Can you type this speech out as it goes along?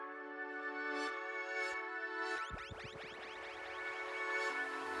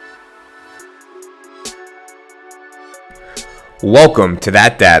Welcome to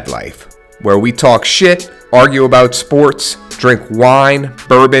That Dad Life, where we talk shit, argue about sports, drink wine,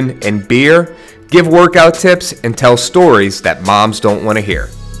 bourbon, and beer, give workout tips, and tell stories that moms don't want to hear.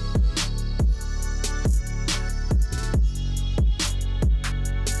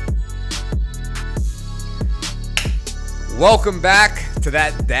 Welcome back to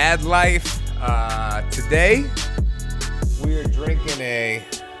That Dad Life. Today, we're drinking a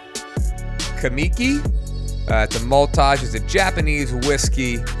Kamiki. It's a maltage. It's a Japanese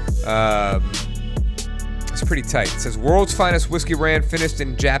whiskey. It's pretty tight. It says world's finest whiskey brand, finished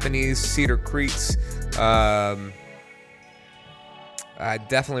in Japanese cedar creeks. I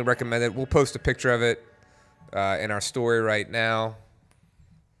definitely recommend it. We'll post a picture of it in our story right now.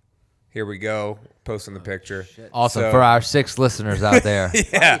 Here we go. Posting the picture. Awesome. For our 6 listeners out there.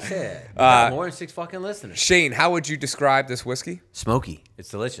 Yeah. We got more than 6 fucking listeners. Shane, how would you describe this whiskey? Smoky. It's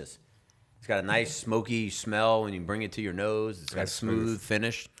delicious. It's got a nice smoky smell when you bring it to your nose. It's got a smooth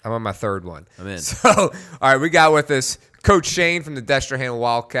finish. I'm on my third one. I'm in. So, all right, we got with us Coach Shane from the Destrehan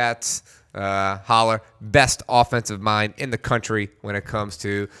Wildcats. Holler, best offensive mind in the country when it comes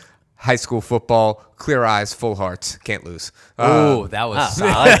to high school football. Clear eyes, full hearts, can't lose. Ooh, that was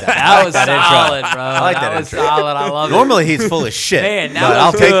solid. I like that. That was solid, bro. I like that was intro. solid. I love it. Normally he's full of shit. Man, but that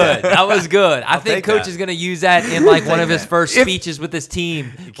I'll was take good. that. That was good. I think take Coach that. is going to use that in like one of his first speeches with his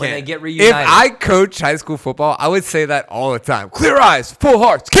team when they get reunited. If I coach high school football, I would say that all the time. Clear eyes, full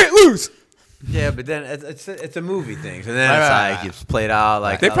hearts, can't lose. Yeah, but then it's a movie thing. So then it's like it's played out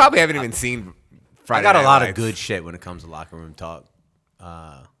like They probably haven't even seen Friday I got a Night lot Lights. of good shit when it comes to locker room talk.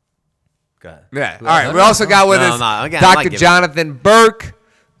 Go ahead. Yeah. All right. We also got with us Dr. Jonathan Burke,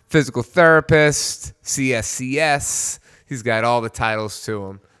 physical therapist, CSCS. He's got all the titles to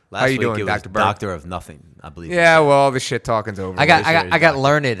him. How you doing, Dr. Burke? Doctor of nothing, I believe. Yeah. Well, all the shit talking's over. I got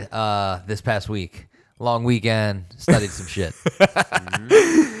learned this past week. Long weekend, studied some shit.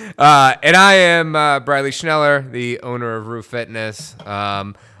 And I am Bradley Schneller, the owner of Roof Fitness. I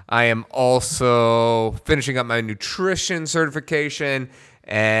am also finishing up my nutrition certification,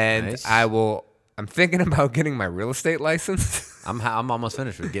 and Nice. I'm thinking about getting my real estate license. I'm almost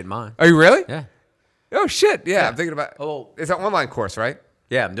finished with getting mine. Are you really? Yeah. Oh shit! Yeah, I'm thinking about. Oh. It's an online course, right?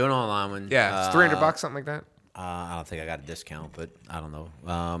 Yeah, I'm doing an online one. Yeah, it's $300, something like that. I don't think I got a discount, but I don't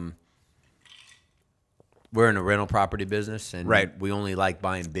know. We're in a rental property business, and Right. we only like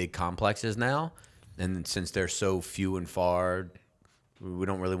buying big complexes now. And since they're so few and far, we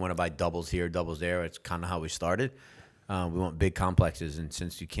don't really want to buy doubles here, doubles there. It's kind of how we started. We want big complexes, and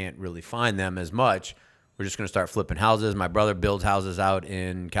since you can't really find them as much, we're just going to start flipping houses. My brother builds houses out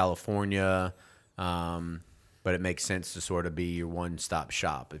in California, but it makes sense to sort of be your one-stop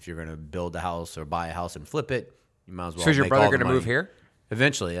shop. If you're going to build a house or buy a house and flip it, you might as well. So is your make brother all the going to money. move here?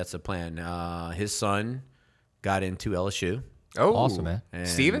 Eventually, that's the plan. His son got into LSU. Oh, Awesome, man. And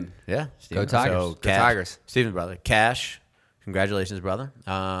Steven? Yeah. Steven. Tigers. So, Go Cash- Tigers. Steven's brother. Cash. Congratulations, brother.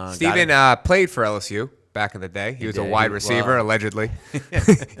 Steven played for LSU back in the day. He was a did. wide receiver, allegedly.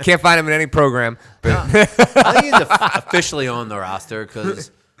 Can't find him in any program. But I think he's officially on the roster because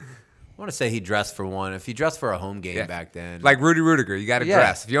I want to say he dressed for one. If he dressed for a home game back then. like Rudy Rudiger, you got to Yeah.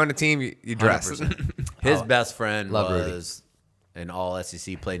 dress. If you're on the team, you dress. 100%. His best friend love Rudy. was an all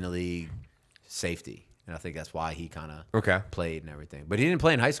SEC, played in the league, safety. And I think that's why he kind of Okay. played and everything. But he didn't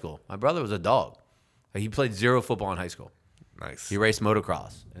play in high school. My brother was a dog. He played 0 football in high school. Nice. He raced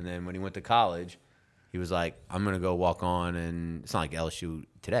motocross. And then when he went to college, he was like, I'm going to go walk on. And it's not like LSU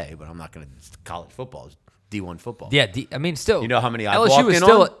today, but I'm not going to college football. It's D1 football. Yeah, I mean, still. You know how many I LSU walked was in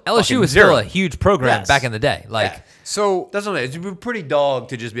still on? LSU Fucking was 0. still a huge program Yes. back in the day. Like, Yeah. So That's what I mean. It's a pretty dog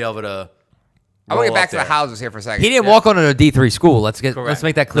to just be able to. I want to get roll back up to the there. houses here for a second. he didn't walk on a D3 school. Let's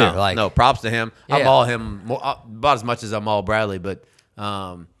make that clear. No, no, props to him. I Yeah. maul him about as much as I maul Bradley, but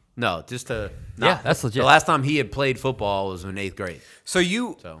no, just to. Yeah, that's legit. The last time he had played football was in 8th grade. So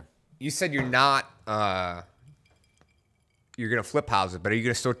you So said you're not you're gonna flip houses, but are you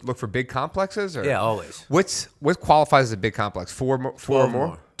gonna still look for big complexes? Or? yeah, always. What qualifies as a big complex? Four or 12 more?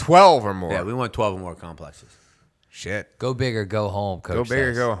 more. 12 or more. Yeah, we want 12 or more complexes. Shit. go big or go home, coach. Go big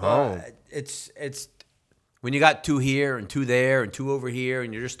or says. go home. It's when you got 2 here and 2 there and 2 over here,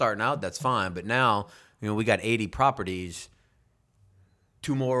 and you're just starting out. That's fine. But now, we got 80 properties.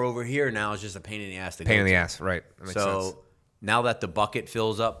 2 more over here now is just a pain in the ass to Pain go in the to. ass, right? That makes So sense. now that the bucket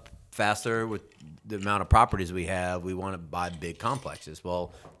fills up faster with the amount of properties we have, we want to buy big complexes.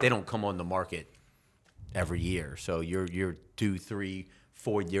 Well, they don't come on the market every year. So you're 2, 3,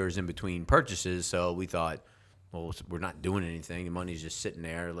 4 years in between purchases. So we thought, well, we're not doing anything. The money's just sitting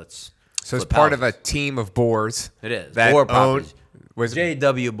there. Let's So it's flip part of a houses. team of boards. It is. That Board own, properties.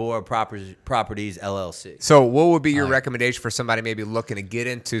 JW Board Properties LLC. So what would be your recommendation for somebody maybe looking to get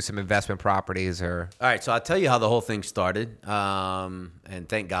into some investment properties or? All right, so I'll tell you how the whole thing started, and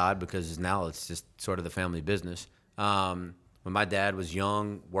thank God because now it's just sort of the family business. When my dad was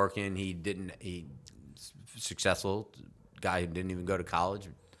young, working, he successful guy who didn't even go to college.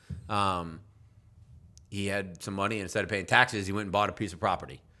 He had some money, and instead of paying taxes, he went and bought a piece of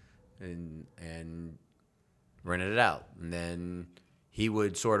property and rented it out. And then he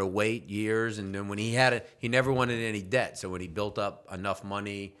would sort of wait years, and then when he had it, he never wanted any debt. So when he built up enough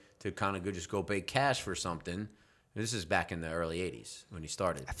money to kind of just go pay cash for something, this is back in the early 80s when he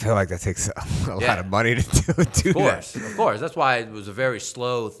started. I feel like that takes a lot of money to do Of course, that. of course. That's why it was a very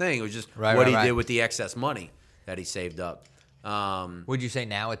slow thing. It was just what he did with the excess money that he saved up. Would you say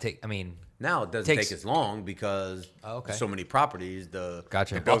now Now it doesn't take as long because so many properties, the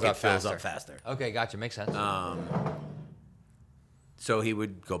bucket fills up faster. Okay, gotcha. Makes sense. So he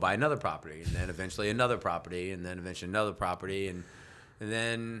would go buy another property, and then eventually another property, and then eventually another property, and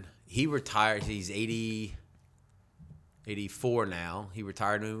then he retired. He's 84 now. He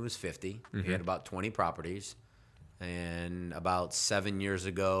retired when he was 50. Mm-hmm. He had about 20 properties, and about 7 years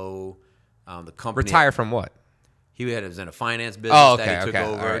ago, the company Retire from what? He was in a finance business that he took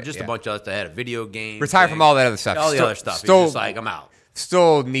over. Right, just a bunch of us that had a video game. Retire from all that other stuff. All the other stuff. He's just like, I'm out.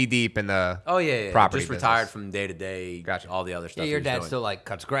 Still knee deep in the property just business. Retired from day to day. Gotcha. All the other stuff. Yeah, your dad still like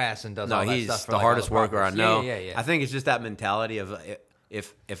cuts grass and does all that stuff. No, he's for the like hardest worker I know. Yeah. I think it's just that mentality of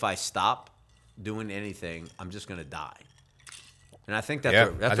if I stop doing anything, I'm just gonna die. And I think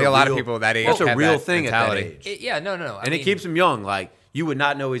that's a lot of people that age. That's a real thing mentality. at that age. No. And it keeps him young. Like you would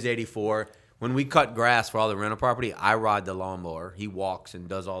not know he's 84. When we cut grass for all the rental property, I ride the lawnmower. He walks and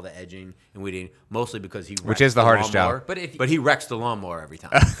does all the edging and weeding, mostly because he wrecks which is the hardest lawnmower, job. But he wrecks the lawnmower every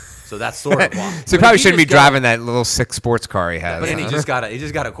time. So that's sort of why. So he probably shouldn't be driving that little 6 sports car he has. But then he just got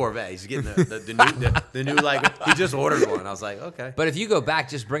a Corvette. He's getting the new like he just ordered one. I was like, okay. But if you go back,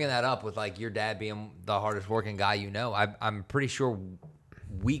 just bringing that up with like your dad being the hardest working guy, I'm pretty sure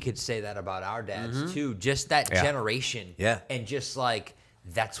we could say that about our dads too. Just that generation, and just like.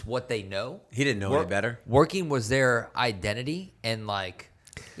 That's what they know. He didn't know any better. Working was their identity, and like,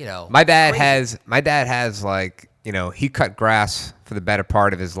 my dad has like, he cut grass for the better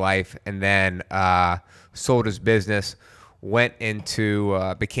part of his life, and then sold his business, went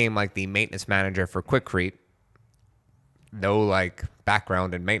into became like the maintenance manager for Quikrete. No like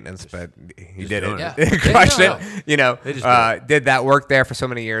background in maintenance, but he did it. Crushed it. Did that work there for so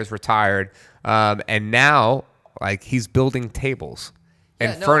many years, retired, and now like he's building tables.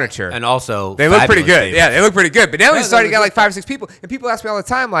 And furniture. And also, they look pretty good. Tables. Yeah, they look pretty good. But now he's starting to get like 5 or 6 people. And people ask me all the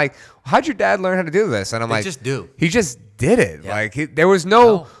time, like, how'd your dad learn how to do this? And I'm like, just do. He just did it. Yeah. Like, there was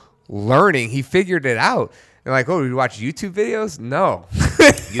no learning. He figured it out. And like, oh, did you watch YouTube videos? No.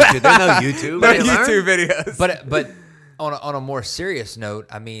 YouTube. There's no YouTube. No YouTube videos. But on a more serious note,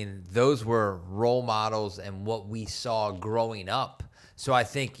 I mean, those were role models and what we saw growing up. So I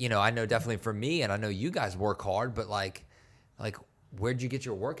think, I know definitely for me, and I know you guys work hard, but like. Where'd you get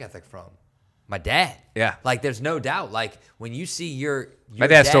your work ethic from? My dad. Yeah. Like, there's no doubt. Like, when you see your my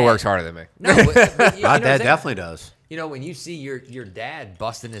dad still works harder than me. No, but my dad definitely does. When you see your dad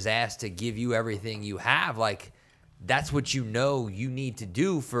busting his ass to give you everything you have, like, that's what you need to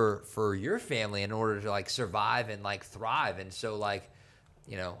do for your family in order to, like, survive and, like, thrive. And so, like,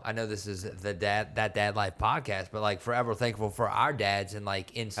 I know this is that Dad Life podcast, but, like, forever thankful for our dads and,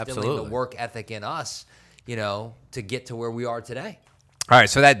 like, instilling the work ethic in us. To get to where we are today. All right,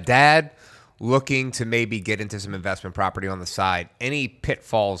 so that dad looking to maybe get into some investment property on the side, any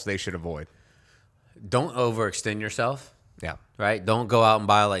pitfalls they should avoid? Don't overextend yourself. Yeah. Right? Don't go out and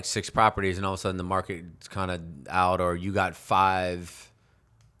buy like 6 properties and all of a sudden the market's kind of out, or you got 5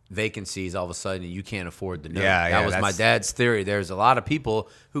 vacancies all of a sudden and you can't afford the note. That was my dad's theory. There's a lot of people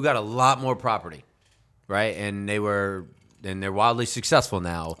who got a lot more property, right? And they're wildly successful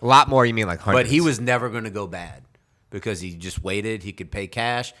now. A lot more, you mean like hundreds? But he was never going to go bad because he just waited. He could pay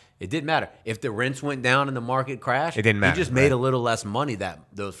cash. It didn't matter. If the rents went down and the market crashed, it didn't matter. He just made a little less money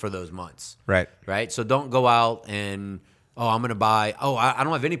for those months. Right. So don't go out and, I'm going to buy, I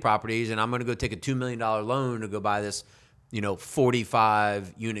don't have any properties and I'm going to go take a $2 million loan to go buy this,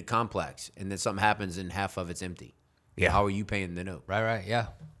 45 unit complex. And then something happens and half of it's empty. Yeah. How are you paying the note? Right. Yeah.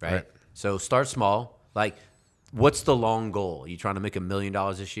 Right. So start small. Like, what's the long goal? Are you trying to make $1 million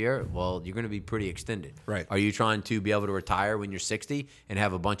this year? Well, you're going to be pretty extended. Right. Are you trying to be able to retire when you're 60 and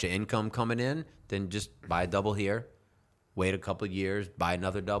have a bunch of income coming in? Then just buy a double here, wait a couple of years, buy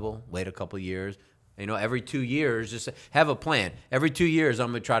another double, wait a couple of years. Every 2 years, just have a plan. Every 2 years,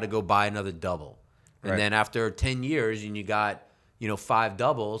 I'm going to try to go buy another double. And then after 10 years and you got 5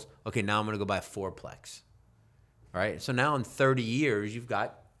 doubles. Okay, now I'm going to go buy a 4-plex. All right. So now in 30 years, you've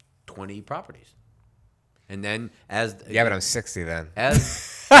got 20 properties. And then Yeah, but I'm 60 then.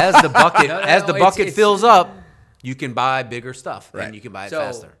 As the bucket it's fills up, you can buy bigger stuff Right. and you can buy it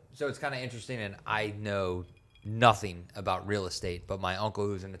faster. So it's kind of interesting, and I know nothing about real estate, but my uncle,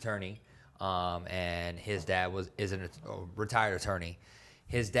 who's an attorney, and his dad is a retired attorney.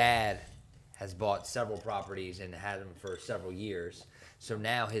 His dad has bought several properties and had them for several years. So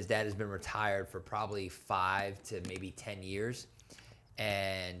now his dad has been retired for probably 5 to maybe 10 years,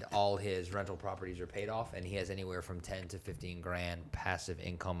 and all his rental properties are paid off, and he has anywhere from 10 to 15 grand passive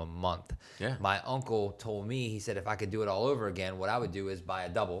income a month. Yeah. My uncle told me, he said, if I could do it all over again, what I would do is buy a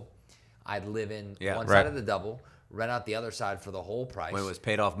double. I'd live in one side of the double, rent out the other side for the whole price. When it was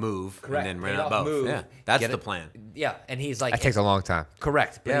paid off, move, Correct. and then rent Paid out off, both. move, Yeah, that's get the it. plan. Yeah, and he's like, That takes a long time.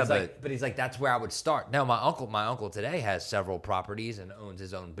 correct. But Yeah, he's like, that's where I would start. Now, my uncle today has several properties and owns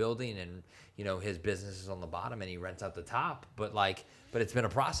his own building, and his business is on the bottom and he rents out the top. But it's been a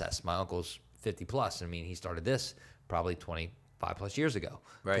process. My uncle's 50 plus. I mean, he started this probably 25 plus years ago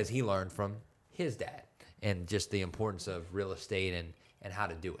because he learned from his dad and just the importance of real estate and how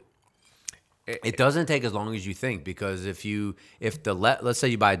to do it. It doesn't take as long as you think, because let's say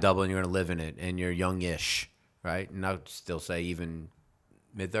you buy a double and you're going to live in it and you're youngish, right? And I would still say even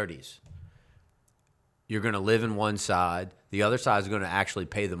mid-30s. You're going to live in one side. The other side is going to actually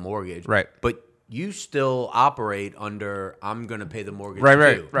pay the mortgage. Right. But you still operate under, I'm going to pay the mortgage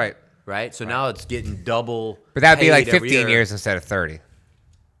too. Right? So now it's getting double. But that'd be like paid every 15 year. years instead of 30.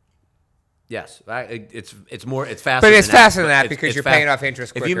 Yes, it's faster. But it's faster than that It's because you're fast. paying off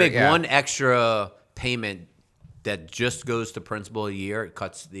interest quicker. If you make yeah. one extra payment that just goes to principal a year, it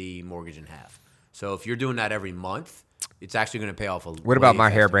cuts the mortgage in half. So if you're doing that every month, it's actually going to pay off a What about my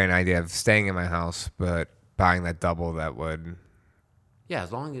faster. harebrained idea of staying in my house but buying that double that would... Yeah,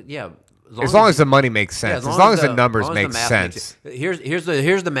 as long as the money makes sense. As long as the numbers make math sense. Here's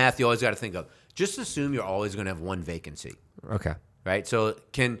the math you always got to think of. Just assume you're always going to have one vacancy. Okay. Right, so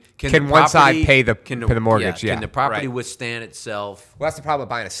can Can one side pay the mortgage? Yeah. Can the property Right. withstand itself? Well, that's the problem with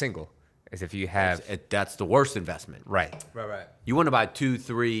buying a single, is if you have... That's the worst investment. Right. Right. You want to buy 2,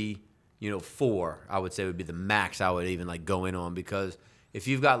 3, 4. I would say would be the max I would even go in on, because if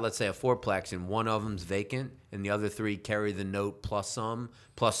you've got, let's say, a 4-plex and one of them's vacant and the other 3 carry the note plus some,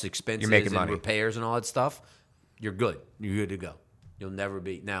 plus expenses and money. repairs and all that stuff, you're good. You're good to go. You'll never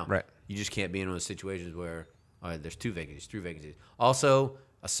be now. Right. You just can't be in those situations where all right, there's 2 vacancies, 3 vacancies. Also,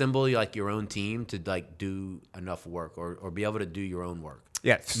 assemble your own team to you enough work or be able to do your own work.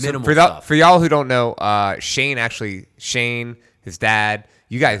 Yeah. Minimal So stuff. for y'all who don't know, Shane, his dad,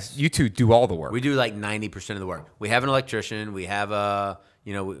 you two do all the work. We do 90% of the work. We have an electrician. We have a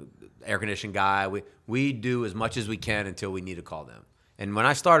air conditioning guy. We do as much as we can until we need to call them. And when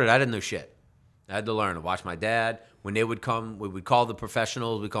I started, I didn't know shit. I had to learn to watch my dad. When they would come, we would call the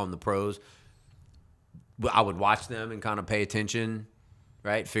professionals. We call them the pros. I would watch them and kind of pay attention,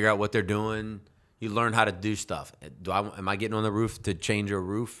 right? Figure out what they're doing. You learn how to do stuff. Am I getting on the roof to change a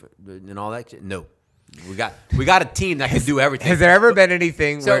roof and all that shit? No. We got a team that can do everything. Has there ever been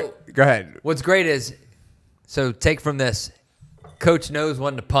anything So- Go ahead. What's great is, so take from this, coach knows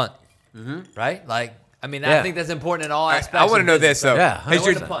when to punt, right? I think that's important in all aspects. I want to of know business, this, though. Yeah, Has know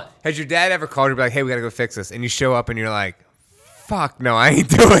when to punt. your dad ever called you and be like, hey, we got to go fix this? And you show up and you're like, fuck, no, I ain't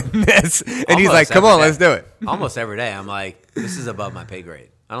doing this. And he's like, come on, let's do it. Almost every day, I'm like, this is above my pay grade.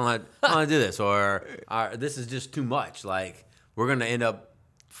 I don't want to do this, or this is just too much. We're gonna end up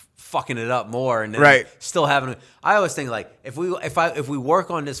fucking it up more, and then Right. still having. I always think if we work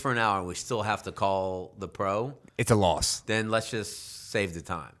on this for an hour and we still have to call the pro, It's a loss. then let's just save the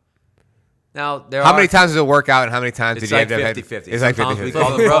time. Now How many times does it work out and how many times did It's you like have to have 50-50. It's like Sometimes 50-50. we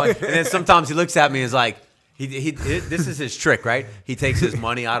call the pro, and then sometimes he looks at me and is like, this is his trick, right? He takes his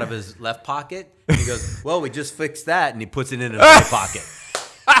money out of his left pocket and he goes, well, we just fixed that, and he puts it in his right pocket.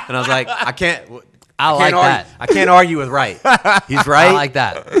 And I was like, I can't like that. I can't argue with right. He's right. I like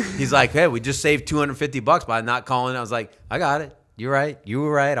that. He's like, hey, we just saved $250 by not calling. I was like, I got it. You're right. You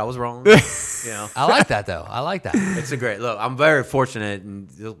were right. I was wrong. I like that, though. I like that. It's a great look. I'm very fortunate, and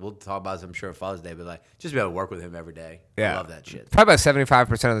we'll talk about this, I'm sure, Father's Day, but just be able to work with him every day. Yeah. I love that shit. Probably about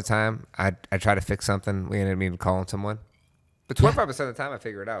 75% of the time, I try to fix something. We ended up even calling someone. But 25% of the time, I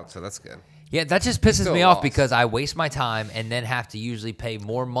figure it out, so that's good. Yeah, that just pisses Still me a off loss. because I waste my time and then have to usually pay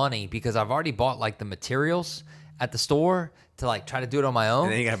more money because I've already bought the materials at the store to try to do it on my own.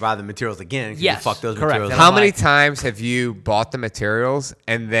 And then you got to buy the materials again. 'Cause Yes, you fuck those correct. materials. And How I'm many like- times have you bought the materials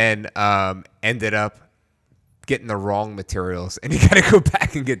and then ended up getting the wrong materials, and you got to go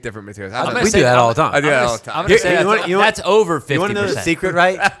back and get different materials. We do that all the time. I do that all the time. I'm gonna say that's over 50%. You want to know the secret,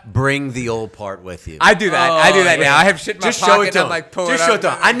 right? Bring the old part with you. I do that. I do that now. I have shit in my Just pocket. show it to and him. I'm like, pull Just it show up. it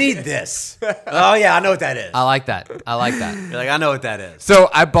to him. I need this. Oh yeah, I know what that is. I like that. You're like, I know what that is. So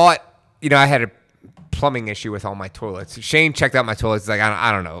I bought. I had a plumbing issue with all my toilets. Shane checked out my toilets. He's like,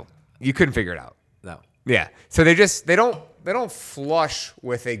 I don't know. You couldn't figure it out. No, Yeah. So they don't flush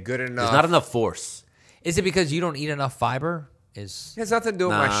with a good enough. there's not enough force. Is it because you don't eat enough fiber? It has nothing to do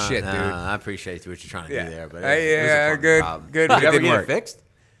with my shit, dude. I appreciate what you're trying to Yeah. do there, but Yeah, it was a fucking good, problem. good. Did It you ever didn't get work. it fixed?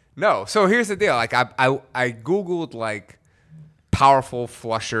 No. So here's the deal. Like I googled like powerful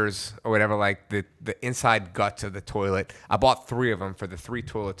flushers or whatever, like the inside guts of the toilet. I bought 3 of them for the 3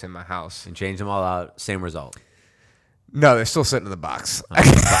 toilets in my house. And change them all out. Same result. No, they're still sitting in the box.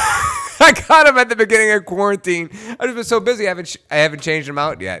 I got them at the beginning of quarantine. I just been so busy. I haven't changed them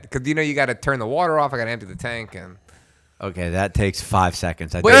out yet because you got to turn the water off. I got to empty the tank and. Okay, that takes 5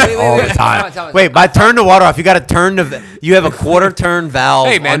 seconds. I do Wait, that wait, all wait, the time. time out. Wait, by turn the water off, you got to turn you have a quarter turn valve.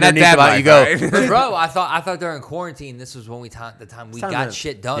 Hey, man, that underneath dad the valve. life, You go. right? But bro, I thought during quarantine this was when the time we time got to-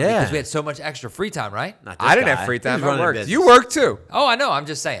 shit done yeah. because we had so much extra free time, right? Not this I didn't guy. have free He was time. I running a worked. business. You worked too. Oh, I know. I'm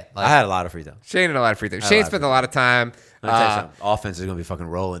just saying. Like, I had a lot of free time. Shane had a lot of free time. a Shane lot of spent free a lot of time. I'll tell you something. Offense is going to be fucking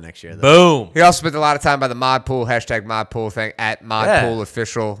rolling next year. Though. boom. He also spent a lot of time by the Modpool, hashtag Modpool thing, at Modpool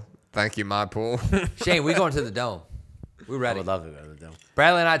official. Thank you, Modpool. Shane, we going to the dome. We I ready. would love to go to the dome.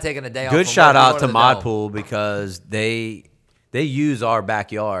 Bradley and I taking a day off. Good from shout work. We out to going the dome. Modpool because they use our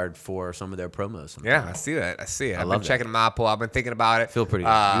backyard for some of their promos. Sometimes. Yeah, I see that. I've been love that. checking Modpool. I've been thinking about it. Feel pretty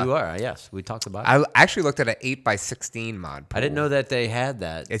good. You are, yes. We talked about it. I actually looked at an 8x16 Modpool. I didn't know that they had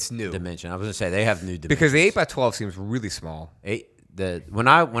that. It's new. Dimension. I was gonna say they have new dimensions. Because the 8x12 seems really small. When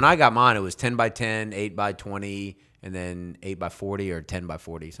I got mine, it was 10x10, 8x20, and then 8x40 or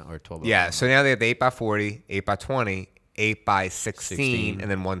 10x40 or 12. Yeah, so now they have the 8x40, 8x20, 8x16, 16.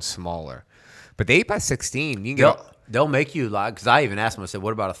 and then one smaller. But the 8x16, you can get. They'll make you like, because I even asked them, I said,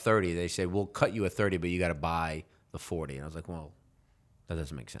 what about a 30? They said, we'll cut you a 30, but you got to buy the 40. And I was like, well, that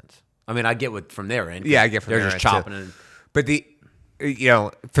doesn't make sense. I mean, I get what from their end. Yeah, I get from they're their just end, chopping too. it.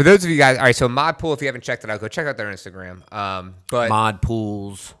 But for those of you guys, all right, so Modpool, if you haven't checked it out, go check out their Instagram. But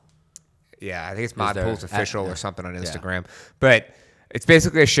Modpools. yeah, I think it's there- Modpools official yeah. or something on Instagram. But it's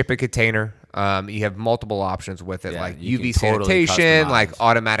basically a shipping container. You have multiple options with it, Yeah, like you UV can totally sanitation, customize. like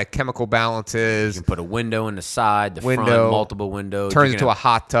automatic chemical balances. You can put a window in the side, the Window, front, multiple windows. Turns You can into a have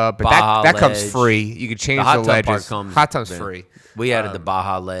hot tub, but Baja that comes ledge. free. You can change the the, hot tub part ledges. comes. Hot tub's yeah. free. We added the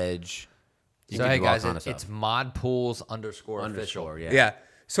Baja ledge. You So can hey do all guys, kind of it's stuff. Modpools _official. Underscore, yeah. Yeah.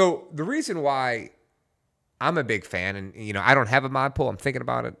 So the reason why I'm a big fan, and I don't have a mod pool, I'm thinking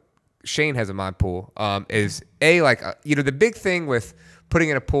about it. Shane has a mod pool. Is the big thing with putting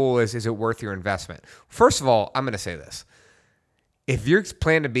in a pool is it worth your investment? First of all, I'm going to say this: if your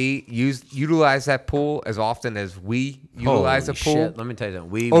plan to be utilize that pool as often as we utilize Holy a pool shit. Let me tell you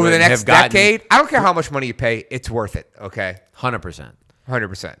something. We over the would next have gotten decade, I don't care how much money you pay, it's worth it. Okay. 100%.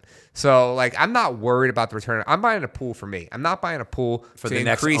 100%. So, I'm not worried about the return. I'm buying a pool for me. I'm not buying a pool For to the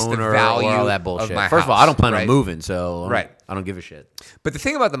next increase the owner value or all that of bullshit. my First of all, house, I don't plan right? on moving, so Right. I don't give a shit. But the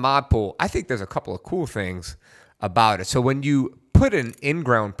thing about the mod pool, I think there's a couple of cool things about it. So when you put an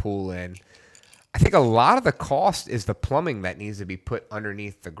in-ground pool in, I think a lot of the cost is the plumbing that needs to be put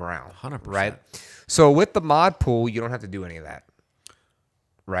underneath the ground. 100%. Right? So with the mod pool, you don't have to do any of that.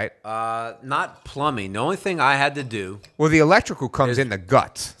 Right? Not plumbing. The only thing I had to do. Well, the electrical comes in the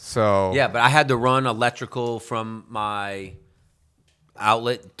guts. So Yeah, but I had to run electrical from my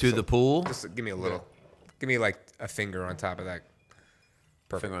outlet to the pool. just give me a little. Give me like a finger on top of that.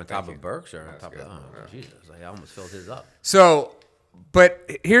 Perfect. Finger on Thank top you. of Burks or on top good. of Jesus. I almost filled his up. So, but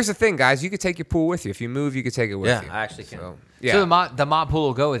here's the thing, guys. You could take your pool with you. If you move, you could take it with Yeah, you. I actually can. So, So the mod pool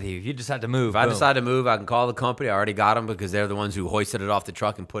will go with you. You just have to move. If I boom. decide to move, I can call the company. I already got them because they're the ones who hoisted it off the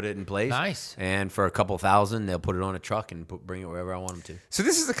truck and put it in place. Nice. And for a couple $1,000, they'll put it on a truck and bring it wherever I want them to. So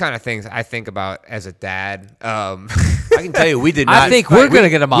this is the kind of things I think about as a dad. I can tell you, we did not. I think we're gonna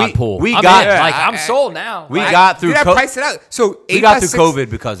get a mod pool. We I'm got. in. I'm sold now. We got through. Dude, I priced it out. So we got through COVID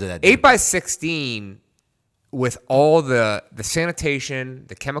because of that. 8x16 with all the sanitation,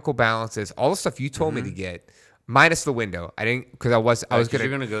 the chemical balances, all the stuff you told me to get, minus the window. I didn't because I was gonna. you're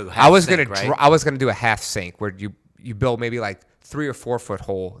gonna go I was half gonna. sink, right? I was gonna do a half sink where you build maybe like 3 or 4 foot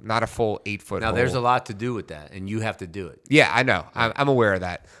hole, not a full 8 foot. Now hole. there's a lot to do with that, and you have to do it. Yeah, I know. I'm aware of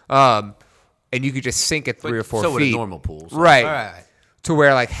that. And you could just sink it 3 or 4 so feet. would a normal pool, so- Right. All right. To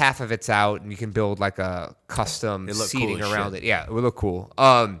where like half of it's out, and you can build like a custom It look seating cool as around shit. it. Yeah, it would look cool.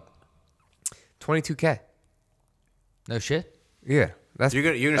 $22K. No shit. Yeah, That's You're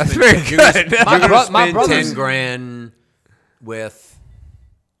gonna that's spend, very you're gonna, good. you're gonna my spend brother's- 10 grand with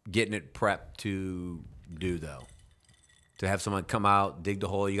getting it prepped to do though. To have someone come out, dig the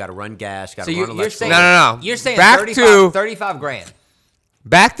hole, you got to run gas, got So to you're run electrical. saying No. You're saying Back 35 grand.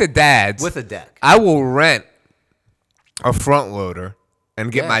 Back to Dad's. with a deck. I will rent a front loader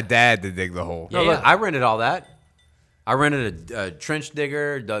and get Yeah. my dad to dig the hole. No, Yeah. look, I rented all that. I rented a trench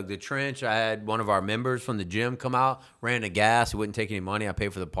digger, dug the trench. I had one of our members from the gym come out, ran the gas. It wouldn't take any money. I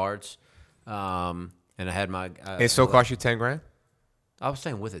paid for the parts, and I had my. It still cost you 10 grand. I was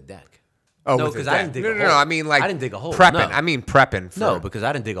saying with a deck. Oh, No, with a 'cause I deck. didn't dig no, a no, hole. No, I mean like I didn't dig a hole, Prepping. no. I mean prepping. For, No, because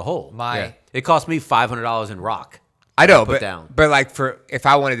I didn't dig a hole. My It cost me $500 in rock. I know, put but down. but like if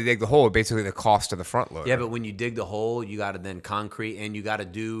I wanted to dig the hole, basically the cost of the front loader. Yeah, but when you dig the hole, you got to then concrete and you got to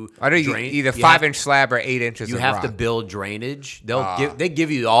do. I know you drain. either you 5-inch slab or 8 inches. You of have to rock. build drainage. They give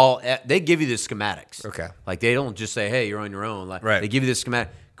you the schematics. Okay. Like they don't just say, "Hey, you're on your own." Like Right. they give you the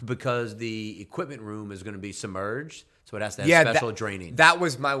schematic because the equipment room is going to be submerged, so it has to have Yeah, special that, draining. That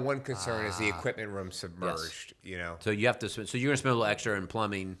was my one concern: is the equipment room submerged? You know. so you have to. So you're going to spend a little extra in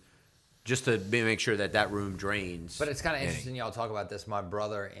plumbing just to make sure that room drains. But it's kind of interesting y'all talk about this. My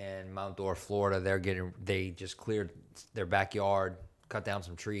brother in Mount Dora, Florida, they just cleared their backyard, cut down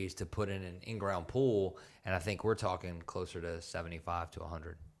some trees to put in an in-ground pool, and I think we're talking closer to 75 to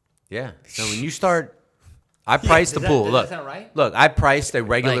 100. Yeah. So when you start, I priced the Does pool. that Look, sound right? look, I priced a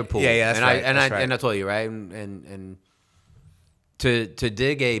regular Like- pool. Yeah, that's and right, I, and that's I right. and I told you right, and to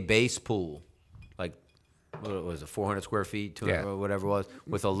dig a base pool, like what was it, 400 square feet, 200 Yeah. or whatever it was,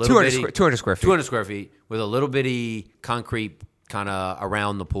 with a little 200 bitty, 200 square feet. 200 square feet with a little bitty concrete kind of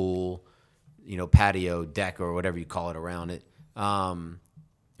around the pool, patio deck or whatever you call it around it.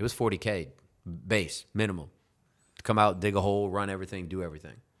 It was $40K base minimum to come out, dig a hole, run everything, do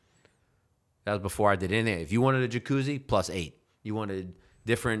everything. That was before I did anything. If you wanted a jacuzzi, plus 8. You wanted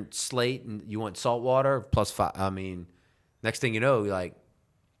different slate, and you want salt water, plus 5. I mean, next thing you know,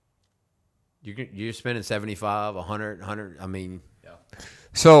 you're spending 75, 100. I mean,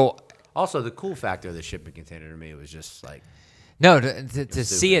 So also the cool factor of the shipping container to me was just like, No, to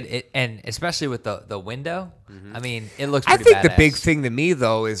see it, and especially with the window, I mean, it looks I pretty think the badass. big thing to me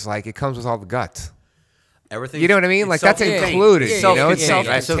though is like it comes with all the guts. everything. You know what I mean? it's Like that's self-contained. included. It's You know, it's self-contained,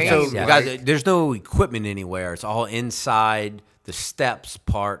 right? So, self-contained. Yeah. guys, there's no equipment anywhere. It's all inside the steps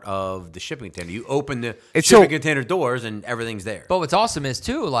part of the shipping container. You open the It's shipping so- container doors and everything's there. But what's awesome is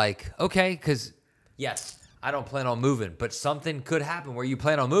too, like, okay, because yes, I don't plan on moving, but something could happen where you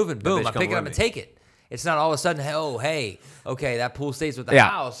plan on moving. Boom, bitch I come pick it up with and me. take it. It's not all of a sudden, hey, okay, that pool stays with the Yeah.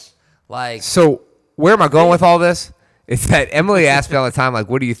 house. Like, So where am I going with all this? It's that Emily asks me all the time, like,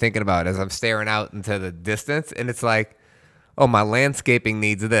 what are you thinking about as I'm staring out into the distance? And it's like, oh, my landscaping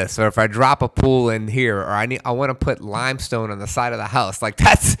needs this. Or if I drop a pool in here, or I want to put limestone on the side of the house. Like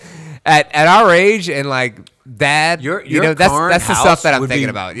that's at our age and like dad, Your that's current the stuff house that I'm would thinking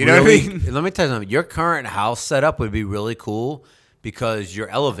be about. You know what I really- mean? Let me tell you something. Your current house setup would be really cool because you're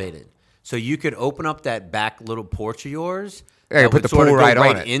elevated. So you could open up that back little porch of yours. Yeah, you that put would the sort of pool go right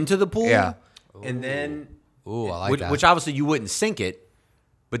on it. into the pool. Yeah. And then, ooh, I like that. which obviously you wouldn't sink it,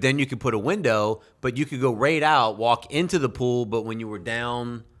 but then you could put a window, but you could go right out, walk into the pool, but when you were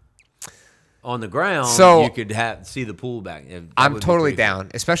down on the ground, So- you could see the pool back. That I'm would be totally pretty cool.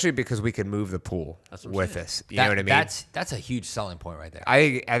 down, especially because we can move the pool what I'm with saying. us. You know what I mean? That's a huge selling point right there.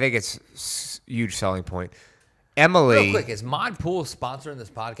 I think it's huge selling point. Emily, Real quick, is Modpools sponsoring this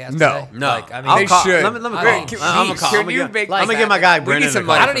podcast No. today? No, Like, I mean, I'll they call, should. Let me I call. mean, I'm gonna can call. I'm you gonna make let me that get my guy happen? We need Brendan some to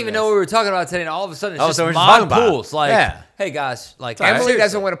money. call I don't for even this. know what we were talking about today, and all of a sudden it's Oh, just so we're just talking about it. Modpools. Like, Yeah. hey guys, like all right. Emily seriously.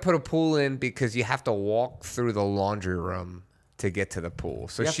 doesn't want to put a pool in because you have to walk through the laundry room to get to the pool.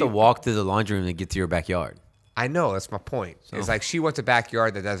 So You have she, to walk through the laundry room to get to your backyard. I know that's my point. It's like she wants a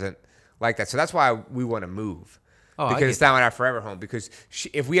backyard that doesn't like that. So that's why we want to move. Oh, I because get it's not our forever home. Because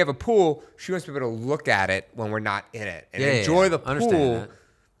if we have a pool, she wants to be able to look at it when we're not in it and Yeah, enjoy yeah, the I understand pool. that.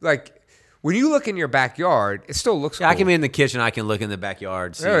 Like when you look in your backyard, it still looks Yeah, cool. I can be in the kitchen. I can look in the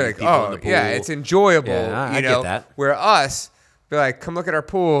backyard, see They're like, people in the pool. yeah, it's enjoyable. Yeah, I you get know, that. Where us, they're like, come look at our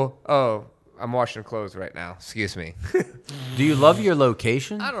pool. Oh, I'm washing clothes right now. Excuse me. Do you love your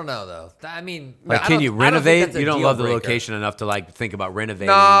location? I don't know though. I mean, Like, I can don't- you I don't think renovate? that's a You don't deal love the breaker. location enough to like think about renovating.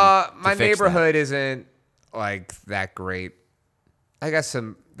 Nah, to my fix that. neighborhood isn't like that great. I got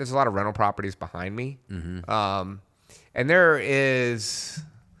there's a lot of rental properties behind me. Mm-hmm. And there is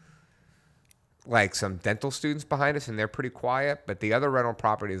like some dental students behind us and they're pretty quiet, but the other rental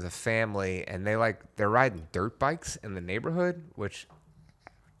property is a family and they're riding dirt bikes in the neighborhood, which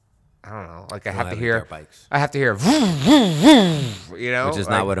I don't know. Like I have to have any hear dirt bikes. I have to hear vroom, vroom, vroom, you know? Which is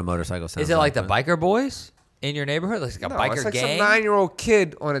like, not what a motorcycle sounds Is it like the biker boys? in your neighborhood? Like a No, biker it's like gang? some 9-year-old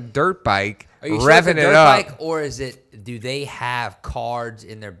kid on a dirt bike Are you sure it's a revving it dirt up. bike, or is it? Do they have cards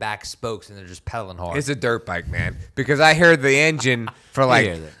in their back spokes and they're just pedaling hard? It's a dirt bike, man. Because I heard the engine for like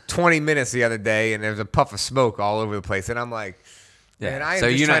hear that. 20 minutes the other day, and there was a puff of smoke all over the place, and I'm like, man, I am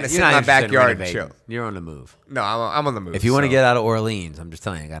just trying to sit in my backyard and chill. You're on the move. No, I'm on the move. If you want to so. get out of Orleans, I'm just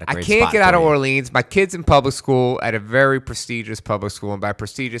telling you, I got a I great can't spot get out for of you. Orleans. My kid's in public school at a very prestigious public school, and by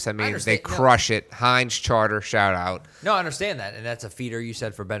prestigious I mean they understand. No. crush it. Heinz Charter, shout out. No, I understand that, and that's a feeder you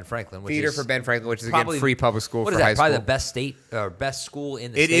said for Ben Franklin. Which Feeder is for Ben Franklin, which is probably- again free public school What for is high that? Probably school. the best state or best school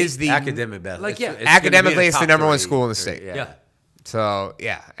in the It state. is the Academic best. Like, yeah. It's gonna be in academically, it's the top number one 3, school in the 3, state. Yeah. So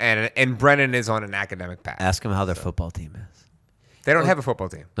yeah, and Brennan is on an academic path. Ask them how their football team is. They don't have a football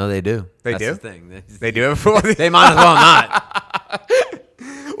team. No, they do. They That's do? The thing. They do have a football team. They might as well not.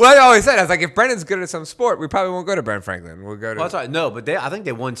 Well, I always said, I was like, if Brennan's good at some sport, we probably won't go to Ben Franklin. We'll go to. Well, that's right. No, but I think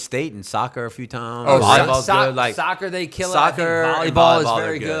they won state in soccer a few times. Oh, volleyball's so- good. Like soccer, they kill soccer, it. I and think volleyball is volleyball,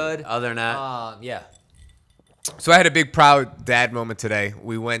 very they're good. Other than that, Yeah. So I had a big proud dad moment today.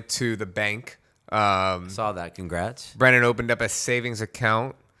 We went to the bank. saw that. Congrats. Brennan opened up a savings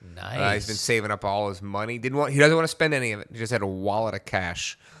account. Nice. He's been saving up all his money. He doesn't want to spend any of it. He just had a wallet of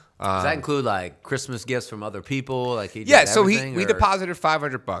cash. Does that include like Christmas gifts from other people? Like he did Yeah, so everything, we or- deposited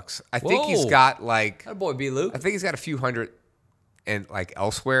 $500. I think he's Whoa. got like That boy B. Luke. I think he's got a few hundred and like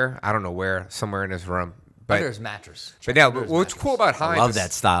elsewhere. I don't know where, somewhere in his room. Under But his mattress. but now, Under his what's mattress. cool about I Heinz? love is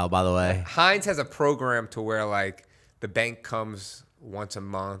that style, by the way. Heinz has a program to where like the bank comes once a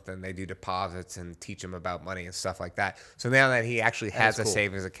month and they do deposits and teach him about money and stuff like that. So now that he actually has a cool.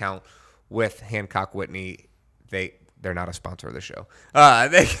 savings account with Hancock Whitney, they're not a sponsor of the show.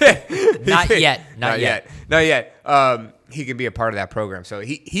 Not yet. Not yet. Not yet. He can be a part of that program. So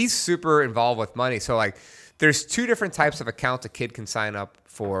he's super involved with money. So like there's 2 different types of accounts a kid can sign up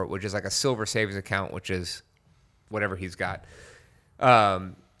for, which is like a silver savings account, which is whatever he's got.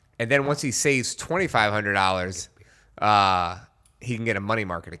 And then once he saves $2,500, he can get a money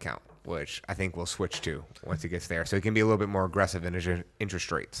market account, which I think we'll switch to once he gets there. So he can be a little bit more aggressive in his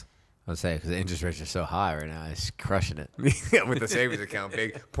interest rates. I would say because the interest rates are so high right now, he's crushing it. With the savings account,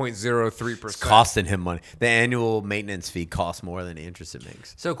 big 0.03%. It's costing him money. The annual maintenance fee costs more than the interest it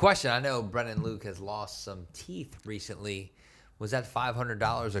makes. So, question. I know Brennan Luke has lost some teeth recently. Was that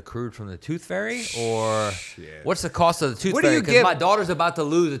 $500 accrued from the tooth fairy, or what's the cost of the tooth What do fairy? you Because give- my daughter's about to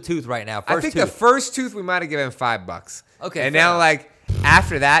lose a tooth right now. I think the first tooth we might have given $5. Okay, And fair now enough. like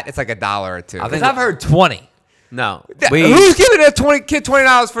after that, it's like $1 or $2. I think- Because I've heard 20. No, Who's giving a kid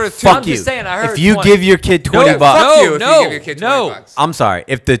 $20 for a tooth? I'm fuck you. just saying, I heard if you 20. give your kid No, $20, Fuck you if no, you give your kid $20. I'm sorry.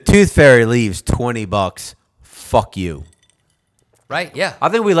 If the tooth fairy leaves $20, fuck you. Right? Yeah. I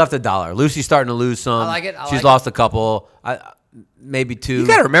think we left $1. Lucy's starting to lose some. I like it. I She's like lost a couple. Maybe 2. You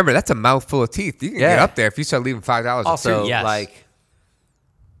got to remember, that's a mouthful of teeth. You can get Yeah. up there if you start leaving $5 a also tooth. Yes. like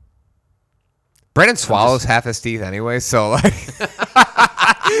Brennan swallows half his teeth anyway, so like,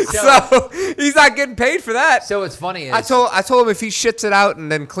 so he's not getting paid for that. So what's funny is I told him if he shits it out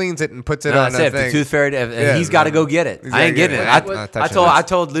and then cleans it and puts it on that's the it. If the thing. tooth fairy, Yeah, he's got to go get it. he's I ain't gotta getting get it. it. Not I touching told it. I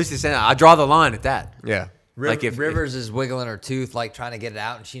told Lucy saying I draw the line at that. Yeah. Like if Rivers is wiggling her tooth, like trying to get it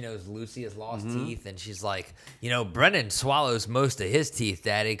out, and she knows Lucy has lost teeth, and she's like, Brennan swallows most of his teeth,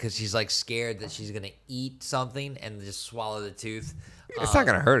 Daddy, because she's like scared that she's gonna eat something and just swallow the tooth. It's not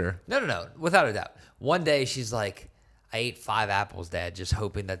going to hurt her. No, without a doubt. One day she's like, I ate 5 apples, Dad, just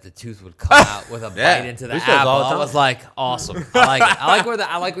hoping that the tooth would come out with a Yeah, bite into the we said it apple. all the I time. was like, awesome. I like it.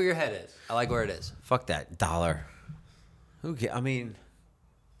 I like where your head is. I like where it is. Fuck that $1. Who? I mean,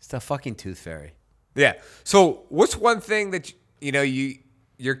 it's the fucking tooth fairy. Yeah. So what's one thing that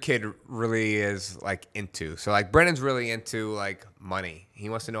your kid really is like into? So like Brennan's really into like money. He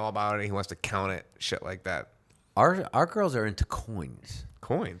wants to know all about it. He wants to count it, shit like that. Our girls are into coins.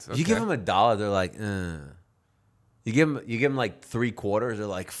 Coins. If you give them $1, they're like, You give them like 3/4. They're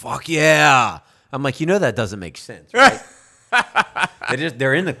like, fuck yeah. I'm like, that doesn't make sense, right?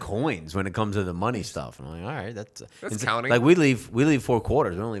 they're in the coins when it comes to the money stuff. I'm like, all right, that's counting. Like we leave 4/4.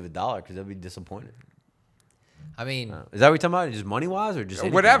 We don't leave $1 because they'll be disappointed. I mean, Is that what you're talking about? Just money wise or just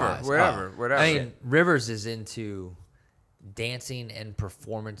whatever. wise? I mean, Rivers is into dancing and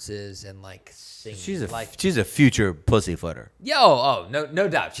performances and like singing. She's a future pussyfooter. No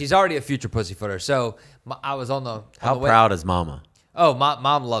doubt. She's already a future pussyfooter. So I was on the How way. proud is Mama? Oh,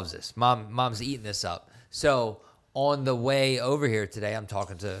 mom loves this. Mom's eating this up. So on the way over here today, I'm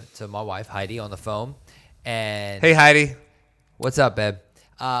talking to my wife Heidi on the phone, and Hey Heidi. what's up, babe?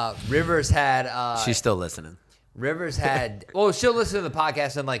 Rivers had She's still listening. Rivers had well, she'll listen to the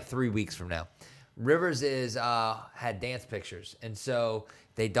podcast in like 3 weeks from now. Rivers is had dance pictures, and so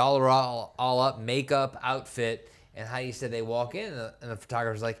they doll her all up, makeup, outfit, and Heidi said they walk in, and the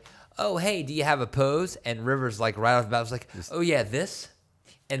photographer's like, "Oh, hey, do you have a pose?" And Rivers like right off the bat was like, "Oh yeah, this."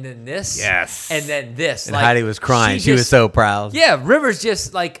 And then this, Yes. and then this. And Heidi was crying. She was so proud. Yeah, Rivers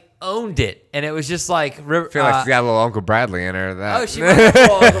just like owned it, and it was just like. I feel like she's got a little Uncle Bradley in her. That. Oh, she might have a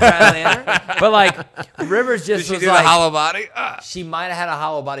little Uncle Bradley in her, but like Rivers just Did she was do like the hollow body? she might have had a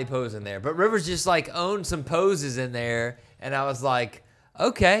hollow body pose in there, but Rivers just like owned some poses in there, and I was like,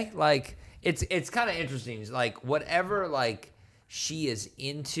 okay, like it's kind of interesting. Like whatever like she is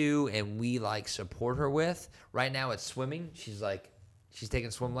into, and we like support her with. Right now, it's swimming. She's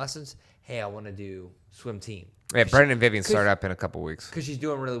taking swim lessons. Hey, I want to do swim team. Yeah, Brendan and Vivian start up in a couple weeks. Because she's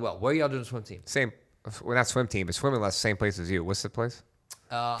doing really well. Where are y'all doing swim team? Same, well, not swim team, but swimming lessons, same place as you. What's the place?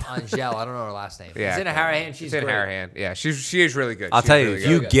 Angel, I don't know her last name. Yeah, it's in Harahan. She's in great. Harahan. Yeah, she is really good. I'll She's tell you, really if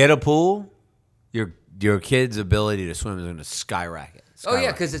you good. get a pool, your kid's ability to swim is going to skyrocket. Oh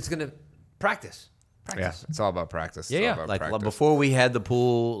yeah, because it's gonna practice. Yeah, it's all about practice. It's Yeah, all yeah. about Like practice. before we had the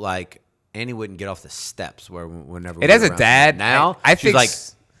pool, like Annie wouldn't get off the steps whenever. It we as were a around. dad, now I she's think like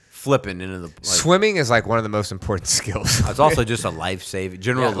flipping into the. Like, swimming is like one of the most important skills. it's also just a life saving,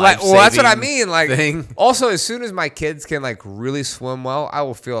 general Yeah. life saving. Well, that's what I mean. Like, thing. also, as soon as my kids can like really swim well,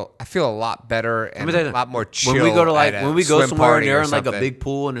 I feel a lot better and Let me tell you, a lot more chill. When we go to like at a when we go swim somewhere and party they're or in like a something. big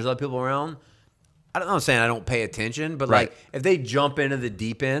pool and there's other people around, I'm not saying I don't pay attention, but Right. like if they jump into the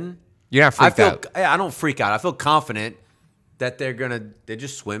deep end, You're not I freaked feel out. I don't freak out. I feel confident that they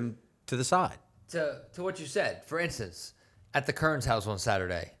just swim to the side. To what you said, for instance, at the Kearns house on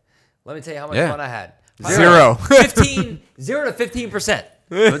Saturday, let me tell you how much Yeah. fun I had. Zero. 0 to 15%.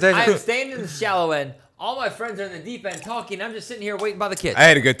 I am staying in the shallow end. All my friends are in the deep end talking. I'm just sitting here waiting by the kids. I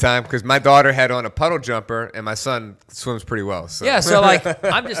had a good time because my daughter had on a puddle jumper and my son swims pretty well. So. Yeah, so like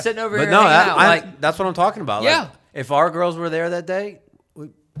I'm just sitting over But here no, hanging out. that's what I'm talking about. Yeah. Like, if our girls were there that day,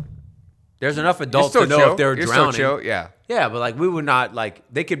 there's enough You're adults still to know chill. if they were You're drowning. still chill. Yeah. Yeah, but like we would not like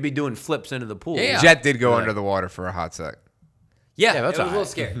they could be doing flips into the pool. Yeah. Jet did go Right. under the water for a hot sec. Yeah, Yeah, that's it was a all little right.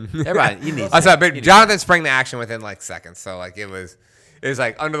 scary. Everybody, you need. That's not big. Jonathan sprang to action within like seconds. So like it was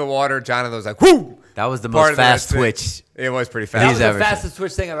like under the water. Jonathan was like, whoo! That was the Part most of the fast thing. twich. It was pretty That fast. was the ever fastest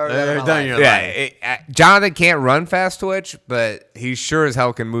twitch thing I've ever done in my done life. your Yeah, Jonathan can't run fast twitch, but he sure as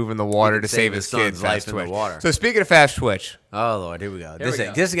hell can move in the water can to save save his his son's kids life fast in the twitch. water. So speaking of fast twitch, Oh Lord, here we go. Here we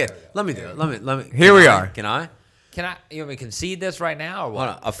go. This again. Here we go. Let me do it. Let me. Here we can I? are. Can I? Can I? You want me to concede this right now or what?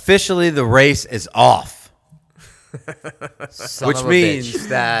 Hold on. Officially, the race is off, Son which of a means bitch.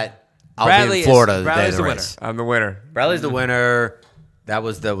 that I'll Bradley be is- in Florida the day Bradley's of the the race. I'm the winner. Bradley's the winner. That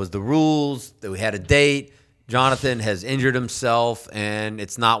was the rules. That we had a date. Jonathan has injured himself, and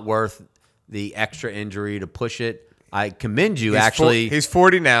it's not worth the extra injury to push it. I commend you. He's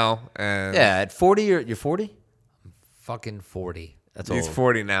 40 now, and Yeah, at 40, you're 40. Fucking 40. That's he's old.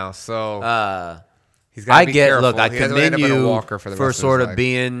 40 now. So he's got to I be get. careful. Look, I He doesn't end commend up in a you walker for the rest sort of his of life.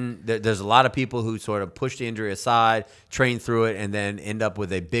 being. There's a lot of people who sort of push the injury aside, train through it, and then end up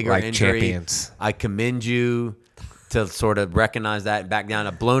with a bigger Like injury. champions. I commend you to sort of recognize that and back down.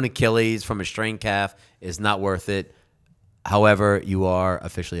 A blown Achilles from a strained calf is not worth it. However, you are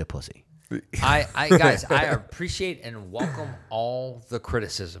officially a pussy. Guys, I appreciate and welcome all the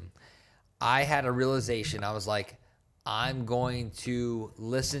criticism. I had a realization. I was like, I'm going to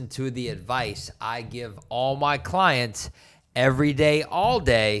listen to the advice I give all my clients every day, all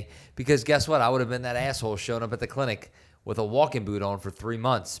day, because guess what? I would have been that asshole showing up at the clinic with a walking boot on for 3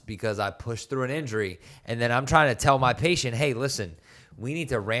 months because I pushed through an injury. And then I'm trying to tell my patient, hey, listen, we need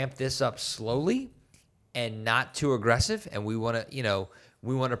to ramp this up slowly and not too aggressive. And we want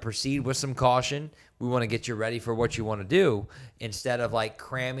to, proceed with some caution. We want to get you ready for what you want to do instead of like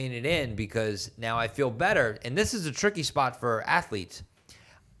cramming it in because now I feel better. And this is a tricky spot for athletes.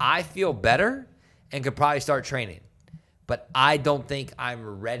 I feel better and could probably start training, but I don't think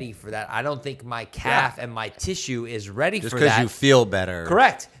I'm ready for that. I don't think my calf and my tissue is ready Just for because that. you feel better.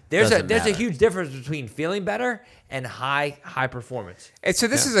 Correct. There's a Doesn't huge difference between feeling better and high performance. And so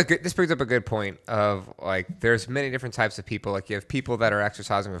this this brings up a good point of like there's many different types of people. Like you have people that are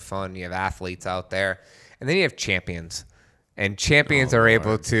exercising for fun, you have athletes out there, and then you have champions. And champions are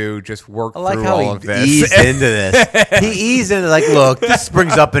able to just work I like through how all he of this. eased into this. He eased into like, look, this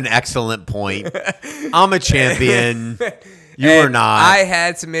brings up an excellent point. I'm a champion. You are And not. I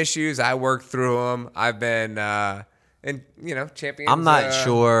had some issues. I worked through them. I've been, champions. I'm not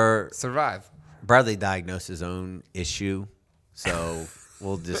sure. Survive. Bradley diagnosed his own issue, so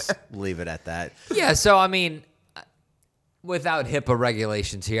we'll just leave it at that. Yeah, so I mean, without HIPAA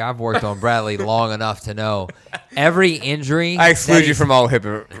regulations here, I've worked on Bradley long enough to know every injury. I exclude you from all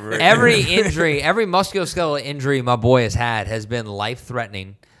HIPAA. Every injury, every musculoskeletal injury my boy has been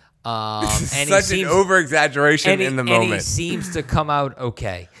life-threatening. And Such an over-exaggeration in the moment. And he seems to come out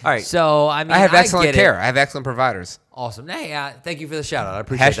okay. All right. So, I mean, I have excellent get care. it. I have excellent providers. Awesome. Hey, thank you for the shout-out. I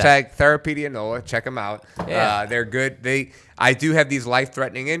appreciate Hashtag that. Therapedia NOLA. Check them out. Yeah. They're good. I do have these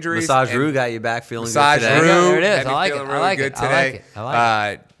life-threatening injuries. Massage Rue got you back feeling Massage good today. Rue. There it is. had me I like feeling it. I really like good it. I today. like it. I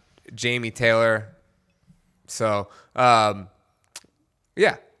like Jamie Taylor. So,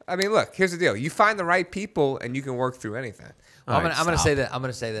 yeah. I mean, look, here's the deal. You find the right people, and you can work through anything. I'm gonna say that. I'm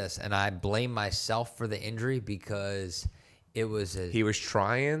gonna say this, and I blame myself for the injury because it was He was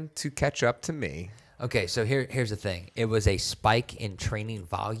trying to catch up to me. Okay, so here's the thing. It was a spike in training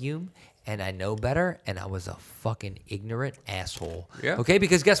volume, and I know better, and I was a fucking ignorant asshole. Yeah. Okay,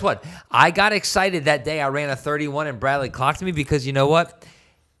 because guess what? I got excited that day I ran a 31 and Bradley clocked me because you know what?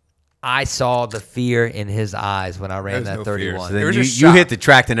 I saw the fear in his eyes when I ran that no fear. 31. So Then It was you, just you shock. hit the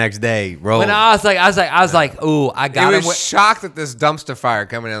track the next day. Roll. When I was like, ooh, I got He him. was shocked that this dumpster fire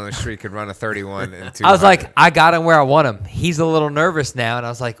coming down the street could run a 31 and 200. I was like, I got him where I want him. He's a little nervous now, and I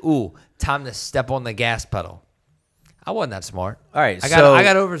was like, ooh, time to step on the gas pedal. I wasn't that smart. All right, I so-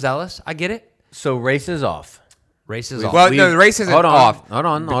 got overzealous. I get it. So race is off. Race is off. Well, no, the race isn't hold on, off. Hold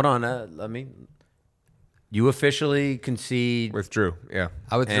on. Let me. You officially concede, Withdrew. Yeah.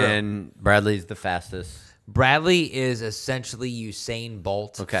 I would throw. and Bradley's the fastest. Bradley is essentially Usain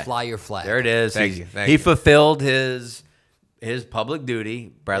Bolt. Okay. Fly your flag. There it is. Thank He's- you, thank he you. fulfilled his public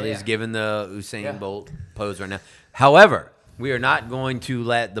duty. Bradley Yeah. is given the Usain Bolt pose right now. However, we are not going to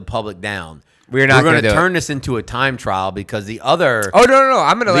let the public down. We're not going gonna to do it. turn this into a time trial because the other Oh, no.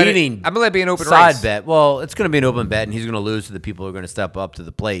 I'm going to let it. leading I'm going to let it be an open side race. bet. Well, it's going to be an open bet, and he's going to lose to the people who are going to step up to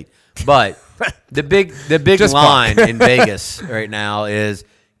the plate. But the big Just line in Vegas right now is,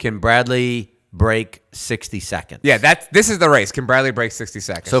 can Bradley break 60 seconds? Yeah, this is the race. Can Bradley break 60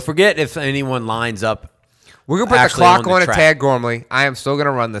 seconds? So forget if anyone lines up. we're going to put the actually clock on the on a track. tag Gormley. I am still going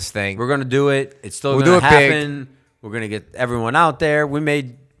to run this thing. We're going to do it. It's still We'll going do to it big. happen. We're going to get everyone out there. We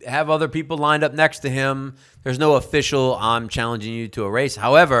may have other people lined up next to him. There's no official, I'm challenging you to a race.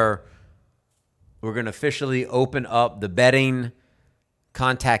 However, we're going to officially open up the betting.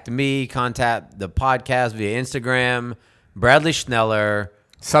 Contact me. Contact the podcast via Instagram. Bradley Schneller.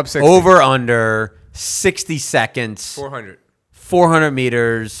 Sub 60. Over under 60 seconds. 400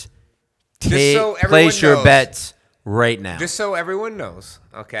 meters. Just so everyone Place your knows. bets right now. Just so everyone knows,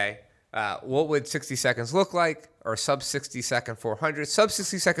 okay, what would 60 seconds look like, or sub 60 second 400? Sub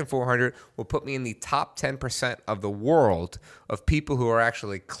 60 second 400 will put me in the top 10% of the world of people who are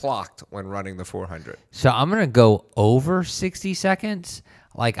actually clocked when running the 400. So I'm going to go over 60 seconds.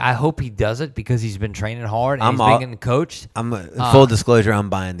 Like, I hope he does it because he's been training hard and he's been getting coached. Full disclosure,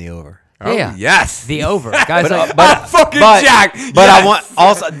 I'm buying the over. Oh, Yeah. yes. The over. Guys, like, Fucking Jack. But Yes. I want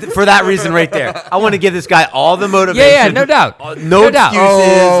also for that reason right there. I want to give this guy all the motivation. yeah, no doubt. No doubt.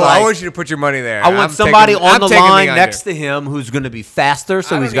 excuses. Oh, I like, want you to put your money there. I want somebody on the taking line under. next to him who's going to be faster,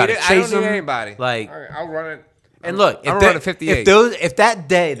 so he's got to I chase don't need him. anybody. Like, All right, I'll run it. and look, I'm if, running 58. if that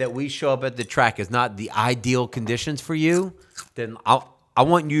day that we show up at the track is not the ideal conditions for you, then I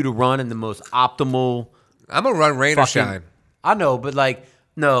want you to run in the most optimal. I'm gonna run rain or fucking- shine. I know, but like,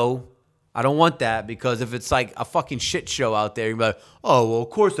 no, I don't want that because if it's like a fucking shit show out there, you're like, oh, well, of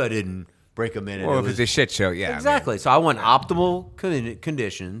course I didn't break a minute. Or It if was- it's a shit show, yeah. I mean, exactly. So I want optimal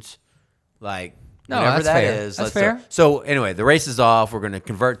conditions, like No, whatever that's that fair. is. That's Let's fair. So anyway, the race is off. We're going to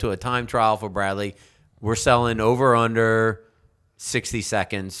convert to a time trial for Bradley. We're selling over under 60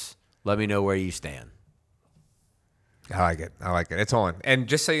 seconds. Let me know where you stand. I like it. I like it. It's on. And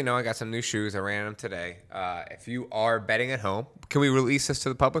just so you know, I got some new shoes. I ran them today. If you are betting at home, can we release this to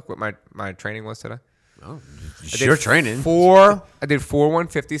the public? What my training was today? Oh, I you're did training. I did 4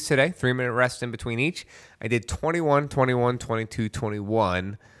 150s today, 3-minute rest in between each. I did 21, 21, 22,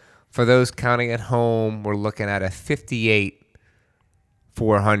 21. For those counting at home, we're looking at a 58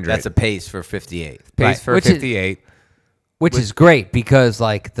 400. That's a pace for 58. pace Right. for Which is- 58. Which is great because,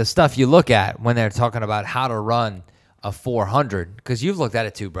 like, the stuff you look at when they're talking about how to run a 400, because you've looked at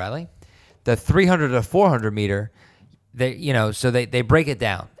it too, Bradley. The 300 to 400 meter, so they break it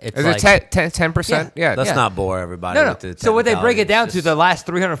down. It's Is like, it 10%? Yeah. Let's Yeah. not bore everybody no. with the So what they break it down technicalities. to, Just- the last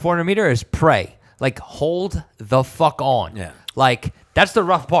 300, 400 meter is pray. Like, hold the fuck on. Yeah. Like, that's the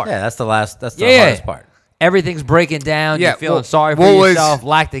rough part. Yeah, that's the hardest part. Everything's breaking down. Yeah, You're feeling well, sorry for what was- yourself.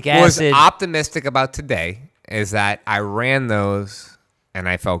 Lactic What was acid. optimistic about today is that I ran those and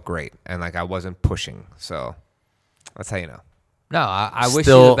I felt great and like I wasn't pushing. So that's how you know. No, I wish you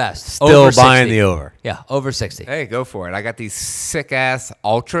Still, the best. still Over buying 60. the over. Yeah, over 60. Hey, go for it. I got these sick ass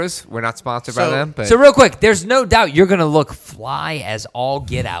ultras. We're not sponsored by them, but So real quick, there's no doubt you're gonna look fly as all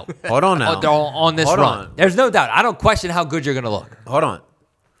get out. Hold on now. on this Hold run. on. There's no doubt. I don't question how good you're gonna look. Hold on.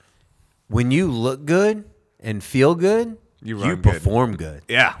 When you look good and feel good, You you run good. perform good.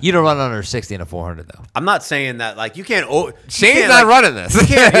 yeah. You don't run under 60 in a 400 though. I'm not saying that like you can't. Shane's not running this. You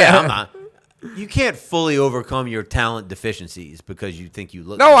can't, yeah, I'm not. You can't fully overcome your talent deficiencies because you think you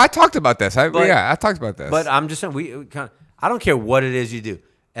look. No, good. I talked about this. I But- talked about this. But I'm just saying we kind of. I don't care what it is you do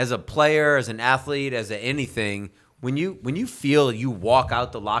as a player, as an athlete, as anything. When you feel you walk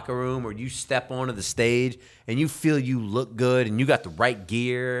out the locker room or you step onto the stage and you feel you look good and you got the right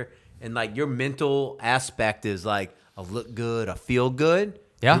gear and like your mental aspect is like a look good, a feel good.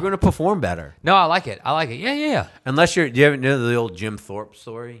 Yeah. You're going to perform better. No, I like it. Yeah. Unless do you ever know the old Jim Thorpe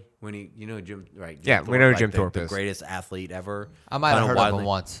story? When Jim, right? Jim Yeah, we know who like Jim Thorpe the is. greatest athlete ever. I might have Kinda heard of wildly- him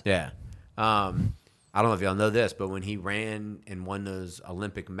once. Yeah. I don't know if y'all know this, but when he ran and won those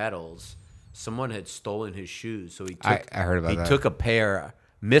Olympic medals, someone had stolen his shoes. So he took. I heard about he that. took a pair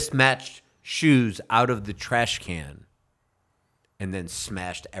mismatched shoes out of the trash can, and then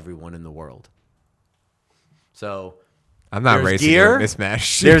smashed everyone in the world. So I'm not there's racing gear. with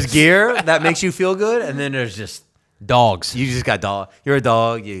mismatch. There's gear that makes you feel good, and then there's just Dogs. you just got dog. You're a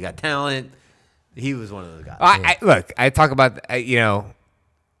dog. You got talent. He was one of those guys. Look, I talk about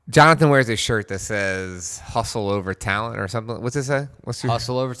Jonathan wears a shirt that says "hustle over talent" or something. What's it say? What's your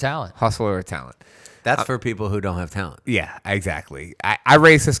Hustle over talent. hustle over talent? That's for people who don't have talent. Yeah, exactly. I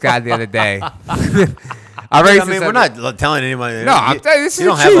raced this guy the other day. We're not telling anybody. No, I'm telling you, this you is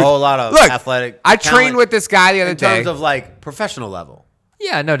don't the have a truth. whole lot of Look, athletic. I talent trained with this guy the other in day. terms of like professional level.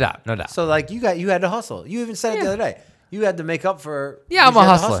 Yeah, no doubt. So like you had to hustle. You even said it the other day. You had to make up for. Yeah, I'm you a had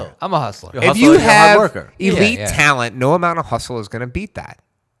to hustler. hustle. I'm a hustler. You're if hustler, you you're a hard have worker. elite Yeah. talent, no amount of hustle is going to beat that,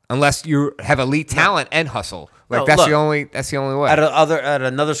 unless you have elite talent and hustle. Like No, that's look, the only way. At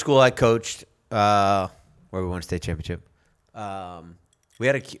another school I coached, where we won a state championship. We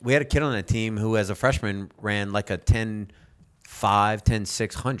had a kid on that team who, as a freshman, ran like a 10.5,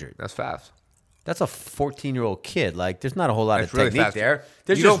 10.600. That's fast. That's a 14-year-old kid. Like, there's not a whole lot That's of really technique fast. there.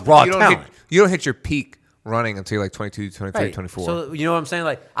 There's You just don't- raw you don't talent. you don't hit your peak running until you're like 22, 23, Right. 24. So you know what I'm saying?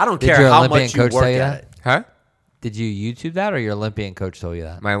 Like, I don't Did care your how Olympian much you coach work tell you at that? it. huh? Did you YouTube that or your Olympian coach told you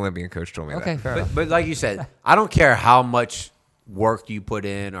that? My Olympian coach told me Okay, that. fair enough. But like you said, I don't care how much work you put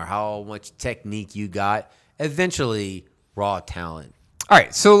in or how much technique you got. Eventually, raw talent. All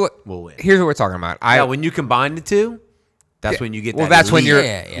right, so Will win. here's what we're talking about. Yeah, when you combine the two, that's Yeah. when you get. Well, that that's when elite, you're-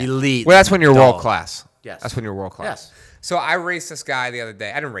 Yeah. elite. Well, that's when you're dog. world class. Yes. That's when you're world class. Yes. So I raced this guy the other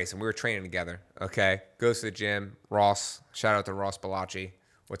day. I didn't race him. We were training together. Okay. Goes to the gym. Ross. Shout out to Ross Balachi.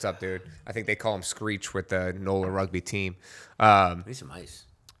 What's up, dude? I think they call him Screech with the NOLA rugby team. Need some ice.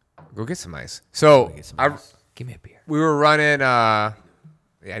 Go get some ice. So Get some ice. Give me a beer. we were running. Yeah,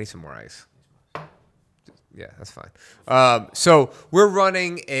 I need some more ice. Yeah, that's fine. So we're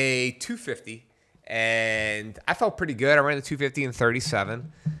running a 250, and I felt pretty good. I ran the 250 in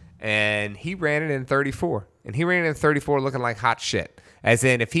 37, and he ran it in 34. And he ran it in 34 looking like hot shit. As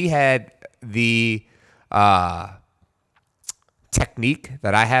in, if he had the technique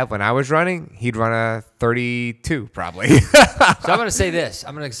that I have when I was running, he'd run a 32 probably. So I'm going to say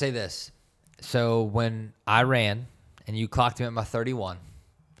this. So when I ran and you clocked me at my 31,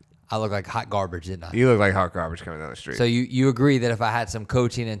 I looked like hot garbage, didn't I? You look like hot garbage coming down the street. So you agree that if I had some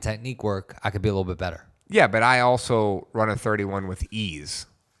coaching and technique work, I could be a little bit better. Yeah, but I also run a 31 with ease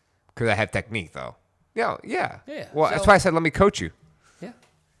because I have technique, though. Yeah. Yeah, Well, so- that's why I said let me coach you. Yeah.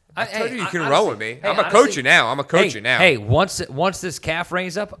 I told you you can roll with me. I'm a coach you now. I'm a coach you now. Hey, once this calf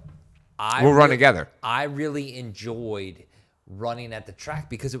reigns up, We'll run together. I really enjoyed running at the track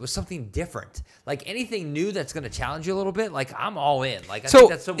because it was something different. Like anything new that's going to challenge you a little bit, like I'm all in. Like I think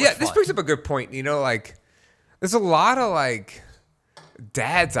that's so much fun. This brings up a good point. You know, like there's a lot of like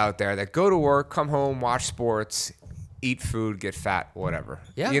dads out there that go to work, come home, watch sports, eat food, get fat, whatever.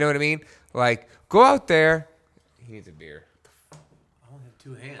 Yeah. You know what I mean? Like go out there. He needs a beer. I only have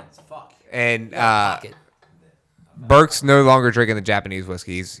two hands. Fuck. And Pocket. Burke's no longer drinking the Japanese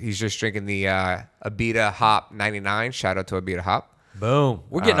whiskey. He's just drinking the Abita Hop 99. Shout out to Abita Hop. Boom.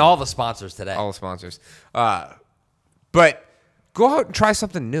 We're getting all the sponsors today. All the sponsors. But go out and try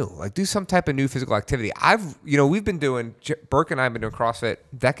something new. Like do some type of new physical activity. We've been doing, Burke and I have been doing CrossFit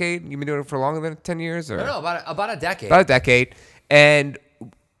a decade. You've been doing it for longer than 10 years? Or? No, about a decade. About a decade. And,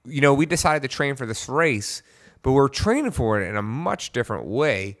 we decided to train for this race, but we're training for it in a much different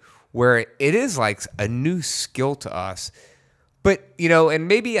way where it is like a new skill to us. But, and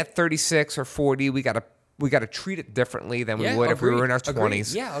maybe at 36 or 40, we got to we got to treat it differently than we Yeah, would if we agreed. were in our Agreed.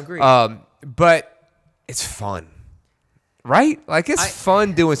 20s. Yeah, agreed. But it's fun, right? Like it's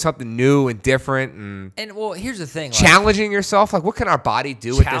fun doing something new and different and well, here's the thing. challenging yourself. Like what can our body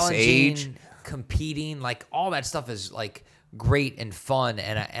do at this age? Competing, like all that stuff is like great and fun,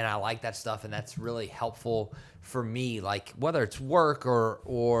 and I like that stuff, and that's really helpful for me. Like whether it's work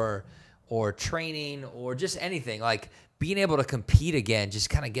or training or just anything, like being able to compete again just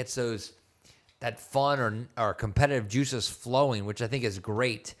kind of gets that fun or competitive juices flowing, which I think is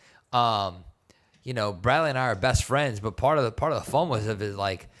great. You know, Bradley and I are best friends, but part of the fun was of it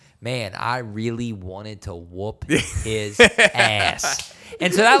like, man, I really wanted to whoop his ass.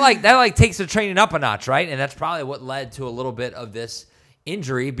 And so that takes the training up a notch, right? And that's probably what led to a little bit of this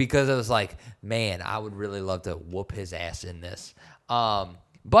injury, because it was like, man, I would really love to whoop his ass in this.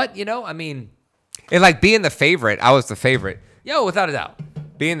 But you know, I mean, And like being the favorite, I was the favorite. yo, without a doubt.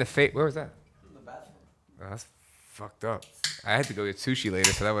 Being the where was that? In the bathroom. Oh, that's fucked up. I had to go get sushi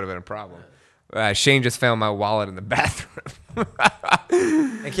later, so that would have been a problem. Shane just found my wallet in the bathroom.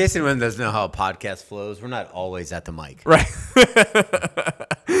 In case anyone doesn't know how a podcast flows, we're not always at the mic. Right.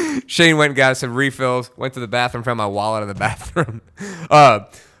 Shane went and got some refills, went to the bathroom, found my wallet in the bathroom.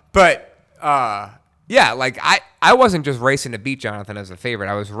 Yeah, like I wasn't just racing to beat Jonathan as a favorite.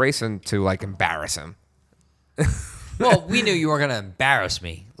 I was racing to like embarrass him. Well, we knew you weren't gonna embarrass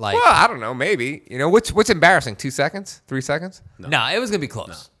me. Like, Well, I don't know, maybe. You know, what's embarrassing? 2 seconds? 3 seconds? no, it was gonna be close.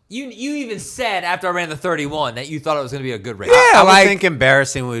 No. You even said after I ran the 31 that you thought it was gonna be a good race. Yeah, I would like think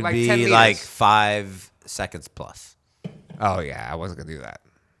embarrassing would like 10 be meters. like 5 seconds plus. Oh yeah, I wasn't gonna do that.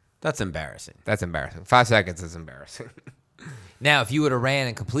 That's embarrassing. That's embarrassing. 5 seconds is embarrassing. Now, if you would have ran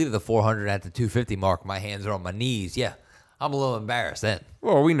and completed the 400 at the 250 mark, my hands are on my knees. Yeah, I'm a little embarrassed then.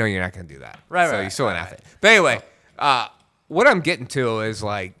 Well, we know you're not gonna do that. Right, So right, you're still an right, athlete. But anyway, what I'm getting to is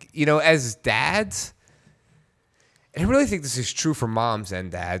like, you know, as dads, and I really think this is true for moms and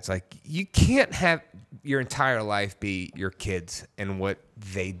dads, like you can't have your entire life be your kids and what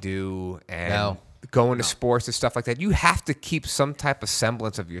they do and going to sports and stuff like that. You have to keep some type of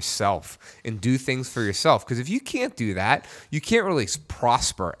semblance of yourself and do things for yourself. Because if you can't do that, you can't really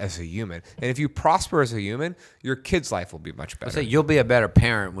prosper as a human. And if you prosper as a human, your kid's life will be much better. So you'll be a better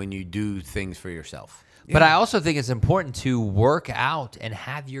parent when you do things for yourself. But I also think it's important to work out and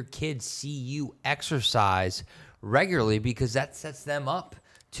have your kids see you exercise regularly, because that sets them up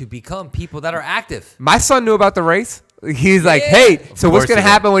to become people that are active. My son knew about the race. He's like, Yeah. hey, so what's course going to he did.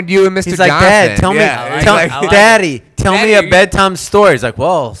 happen when you and Mr. He's like, Johnson? Dad, tell me, I like Daddy, it. a bedtime story. He's like,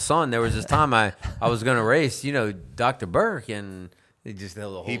 well, son, there was this time I was going to race, you know, Dr. Burke, and he just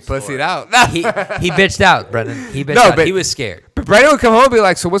told the whole He story. pussied out. He bitched out, Brendan. He bitched out. but- He was scared. But Brandon would come home and be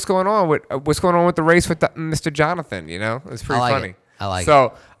like, so what's going on with the race with Mr. Jonathan? You know, it's pretty I like funny. it. I like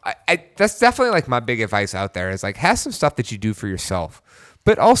so I that's definitely like my big advice out there is like have some stuff that you do for yourself,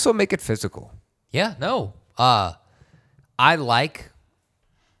 but also make it physical. Yeah, no. I like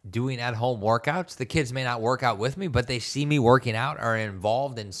doing at-home workouts. The kids may not work out with me, but they see me working out, are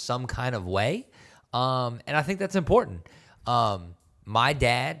involved in some kind of way, and I think that's important. My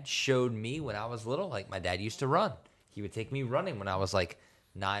dad showed me when I was little, like my dad used to run. He would take me running when I was like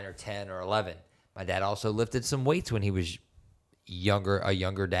 9 or 10 or 11. My dad also lifted some weights when he was a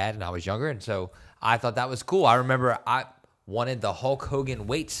younger dad, and I was younger, and so I thought that was cool. I remember I wanted the Hulk Hogan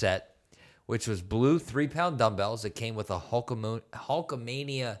weight set, which was blue 3-pound dumbbells. It came with a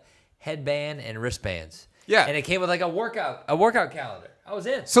Hulkamania headband and wristbands. Yeah. And it came with like a workout calendar. I was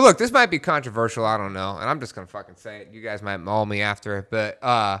in. So look, this might be controversial. I don't know, and I'm just gonna fucking say it. You guys might maul me after it,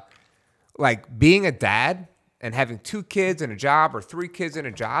 but like being a dad and having 2 kids and a job or 3 kids and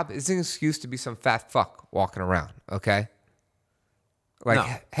a job is an excuse to be some fat fuck walking around. Okay. Like,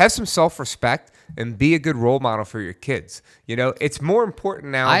 No. have some self-respect and be a good role model for your kids. You know, it's more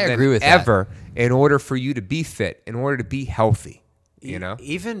important now I than agree with that. ever in order for you to be fit, in order to be healthy, you know?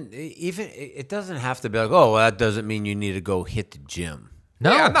 Even it doesn't have to be like, oh, well, that doesn't mean you need to go hit the gym.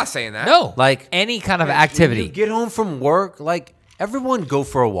 No, Yeah, I'm not saying that. No, Like, any kind of When activity. you get home from work, like everyone go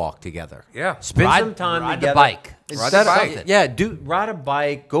for a walk together. Yeah. Spend Ride- some time ride the together. bike. Ride the bike. Yeah, ride a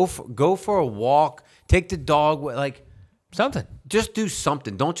bike. Go for a walk. Take the dog. Like, Something. just do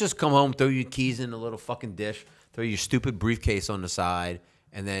something. Don't just come home, throw your keys in a little fucking dish, throw your stupid briefcase on the side,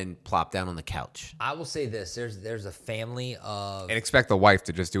 and then plop down on the couch. I will say this: there's a family of. And expect the wife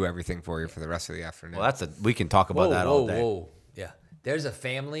to just do everything for you for the rest of the afternoon. Well, we can talk about that all day. Whoa. Yeah. There's a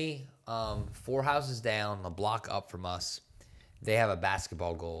family 4 houses down, a block up from us. They have a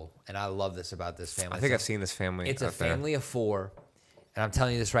basketball goal, and I love this about this family. I think I've seen this family. It's a out there. family of 4, and I'm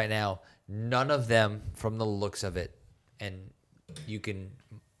telling you this right now. None of them, from the looks of it, and you can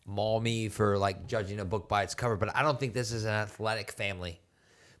maul me for like judging a book by its cover, but I don't think this is an athletic family.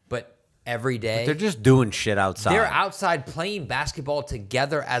 But every day They're just doing shit outside. they're outside playing basketball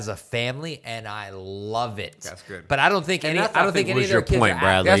together as a family, and I love it. That's good. But I don't think any of their was your kids point, are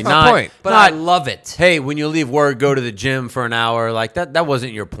Bradley. That's my Not- point. But not- I love it. Hey, when you leave work, go to the gym for an hour. Like that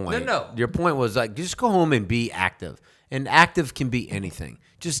wasn't your point. No. Your point was like just go home and be active. And active can be anything.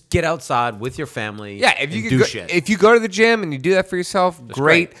 Just get outside with your family. Yeah, if you and could do go, shit. if you go to the gym and you do that for yourself,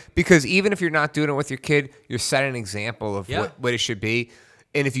 great. great. Because even if you're not doing it with your kid, you're setting an example of Yeah. what it should be.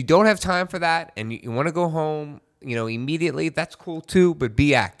 And if you don't have time for that and you want to go home, immediately, that's cool too. But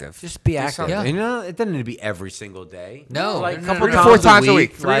be active. Just be Do active. something. Yeah. And it doesn't need to be every single day. No, like no, a no, couple no, no. 3 to 4 times times a a week.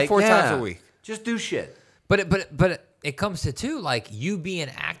 week. 3 to 4 times a week. Just do shit. But it comes to too, like you being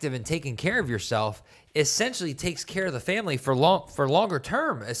active and taking care of yourself essentially takes care of the family for longer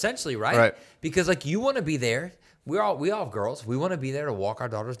term, essentially, right? Right. Because like you want to be there. We all have girls. We want to be there to walk our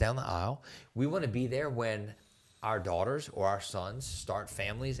daughters down the aisle. We want to be there when our daughters or our sons start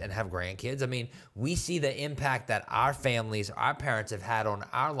families and have grandkids. I mean, we see the impact that our families, our parents have had on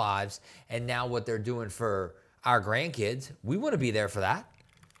our lives, and now what they're doing for our grandkids. We want to be there for that.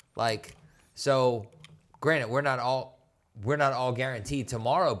 Like, so granted, we're not all guaranteed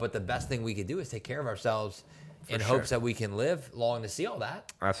tomorrow, but the best thing we could do is take care of ourselves in hopes that we can live long to see all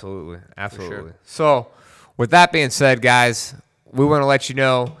that. Absolutely. Absolutely. So, with that being said, guys, we want to let you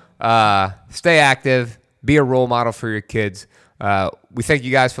know, stay active, be a role model for your kids. We thank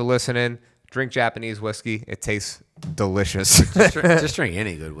you guys for listening. Drink Japanese whiskey. It tastes delicious. Just drink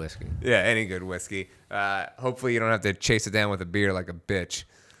any good whiskey. Yeah, any good whiskey. Hopefully you don't have to chase it down with a beer like a bitch.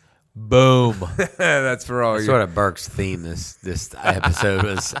 Boom. That's for all That's you. sort of Burke's theme this episode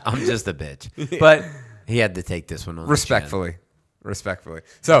was I'm just a bitch. But he had to take this one on the Respectfully.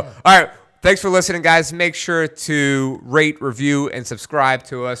 So, all right. Thanks for listening, guys. Make sure to rate, review, and subscribe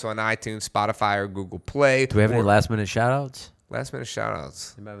to us on iTunes, Spotify, or Google Play. Do we have any last minute shout outs? Last minute shout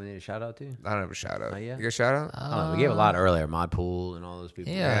outs? Anybody need a shout out to? I don't have a shout out. Not yet? You got a shout out? I don't know. We gave a lot earlier. Modpool and all those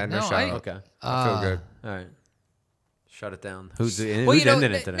people. Yeah, no no, shout out. Okay. I feel good. All right. Shut it down. Who's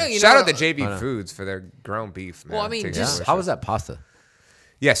ending it today? no, you Shout know- out to JB I know. Foods for their ground beef, man. Well, I mean, Tastes just- delicious. How was that pasta?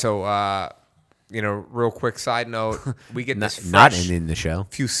 Yeah, so, real quick side note, we get this Not fresh ending the show.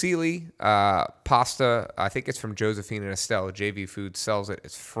 fusilli pasta. I think it's from Josephine and Estelle. JV Foods sells it.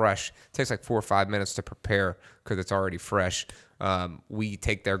 It's fresh. It takes like 4 or 5 minutes to prepare because it's already fresh. We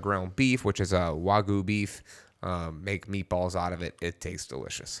take their ground beef, which is a Wagyu beef, make meatballs out of it. It tastes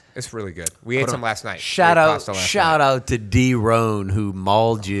delicious. It's really good. We ate some last night. Shout We ate out pasta last night. out to D Roan who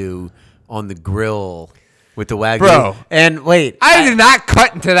mauled you on the grill with the Wagyu. Bro. And wait, I did not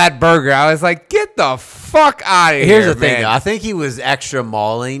cut into that burger. I was like, get the fuck out of here. here's the thing. man. Though. I think he was extra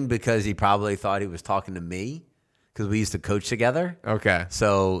mauling because he probably thought he was talking to me because we used to coach together. Okay.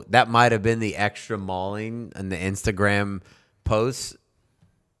 So that might have been the extra mauling in the Instagram posts,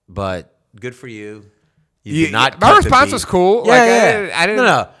 but good for you. You did not my cut the response beat. was cool. Yeah, Like, yeah. I didn't.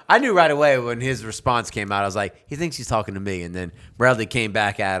 No. I knew right away when his response came out. I was like, he thinks he's talking to me. And then Bradley came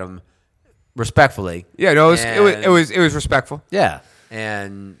back at him respectfully. Yeah, no, it And- was respectful. Yeah.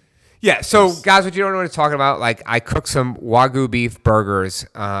 And Yeah, so guys, what you don't know what I'm talking about, like I cooked some Wagyu beef burgers,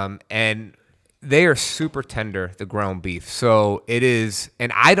 and they are super tender, the ground beef. So it is,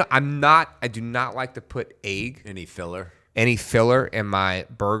 and I do not like to put any filler. any filler in my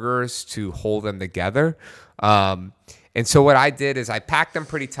burgers to hold them together. And so what I did is I packed them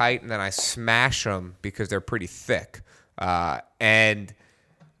pretty tight, and then I smash them because they're pretty thick. And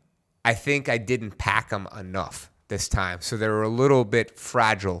I think I didn't pack them enough this time. So they were a little bit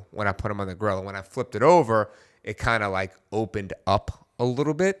fragile when I put them on the grill. And when I flipped it over, it kind of like opened up a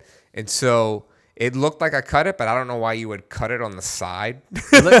little bit. And so it looked like I cut it, but I don't know why you would cut it on the side.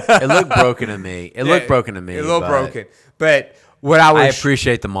 It looked broken to me. It looked broken to me. It looked but broken. But what I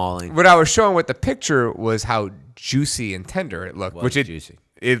appreciate the mauling. what I was showing with the picture was how juicy and tender it looked. Was juicy.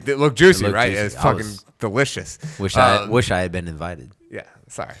 It looked juicy, looked right? juicy. It's I fucking was- delicious. Wish I had been invited. Yeah,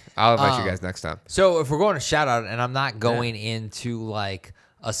 sorry. I'll invite you guys next time. So if we're going to shout out, and I'm not going into like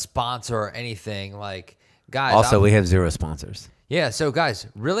a sponsor or anything, like guys. Also, we have 0 sponsors. Yeah, so guys,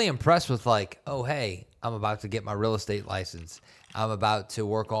 really impressed with like, oh hey, I'm about to get my real estate license. I'm about to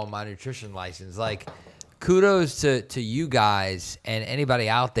work on my nutrition license. Like, kudos to you guys and anybody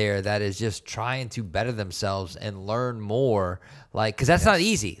out there that is just trying to better themselves and learn more. Like, because that's not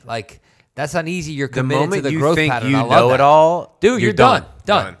easy. Like, that's not easy. You're The committed to moment the you growth think pattern. you I love know that. it all, Dude, you're done.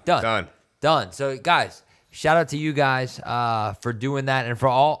 Done. Done. So, guys, shout out to you guys for doing that, and for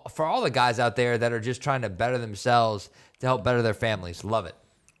all the guys out there that are just trying to better themselves to help better their families. Love it.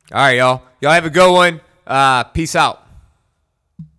 All right, y'all. Y'all have a good one. Peace out.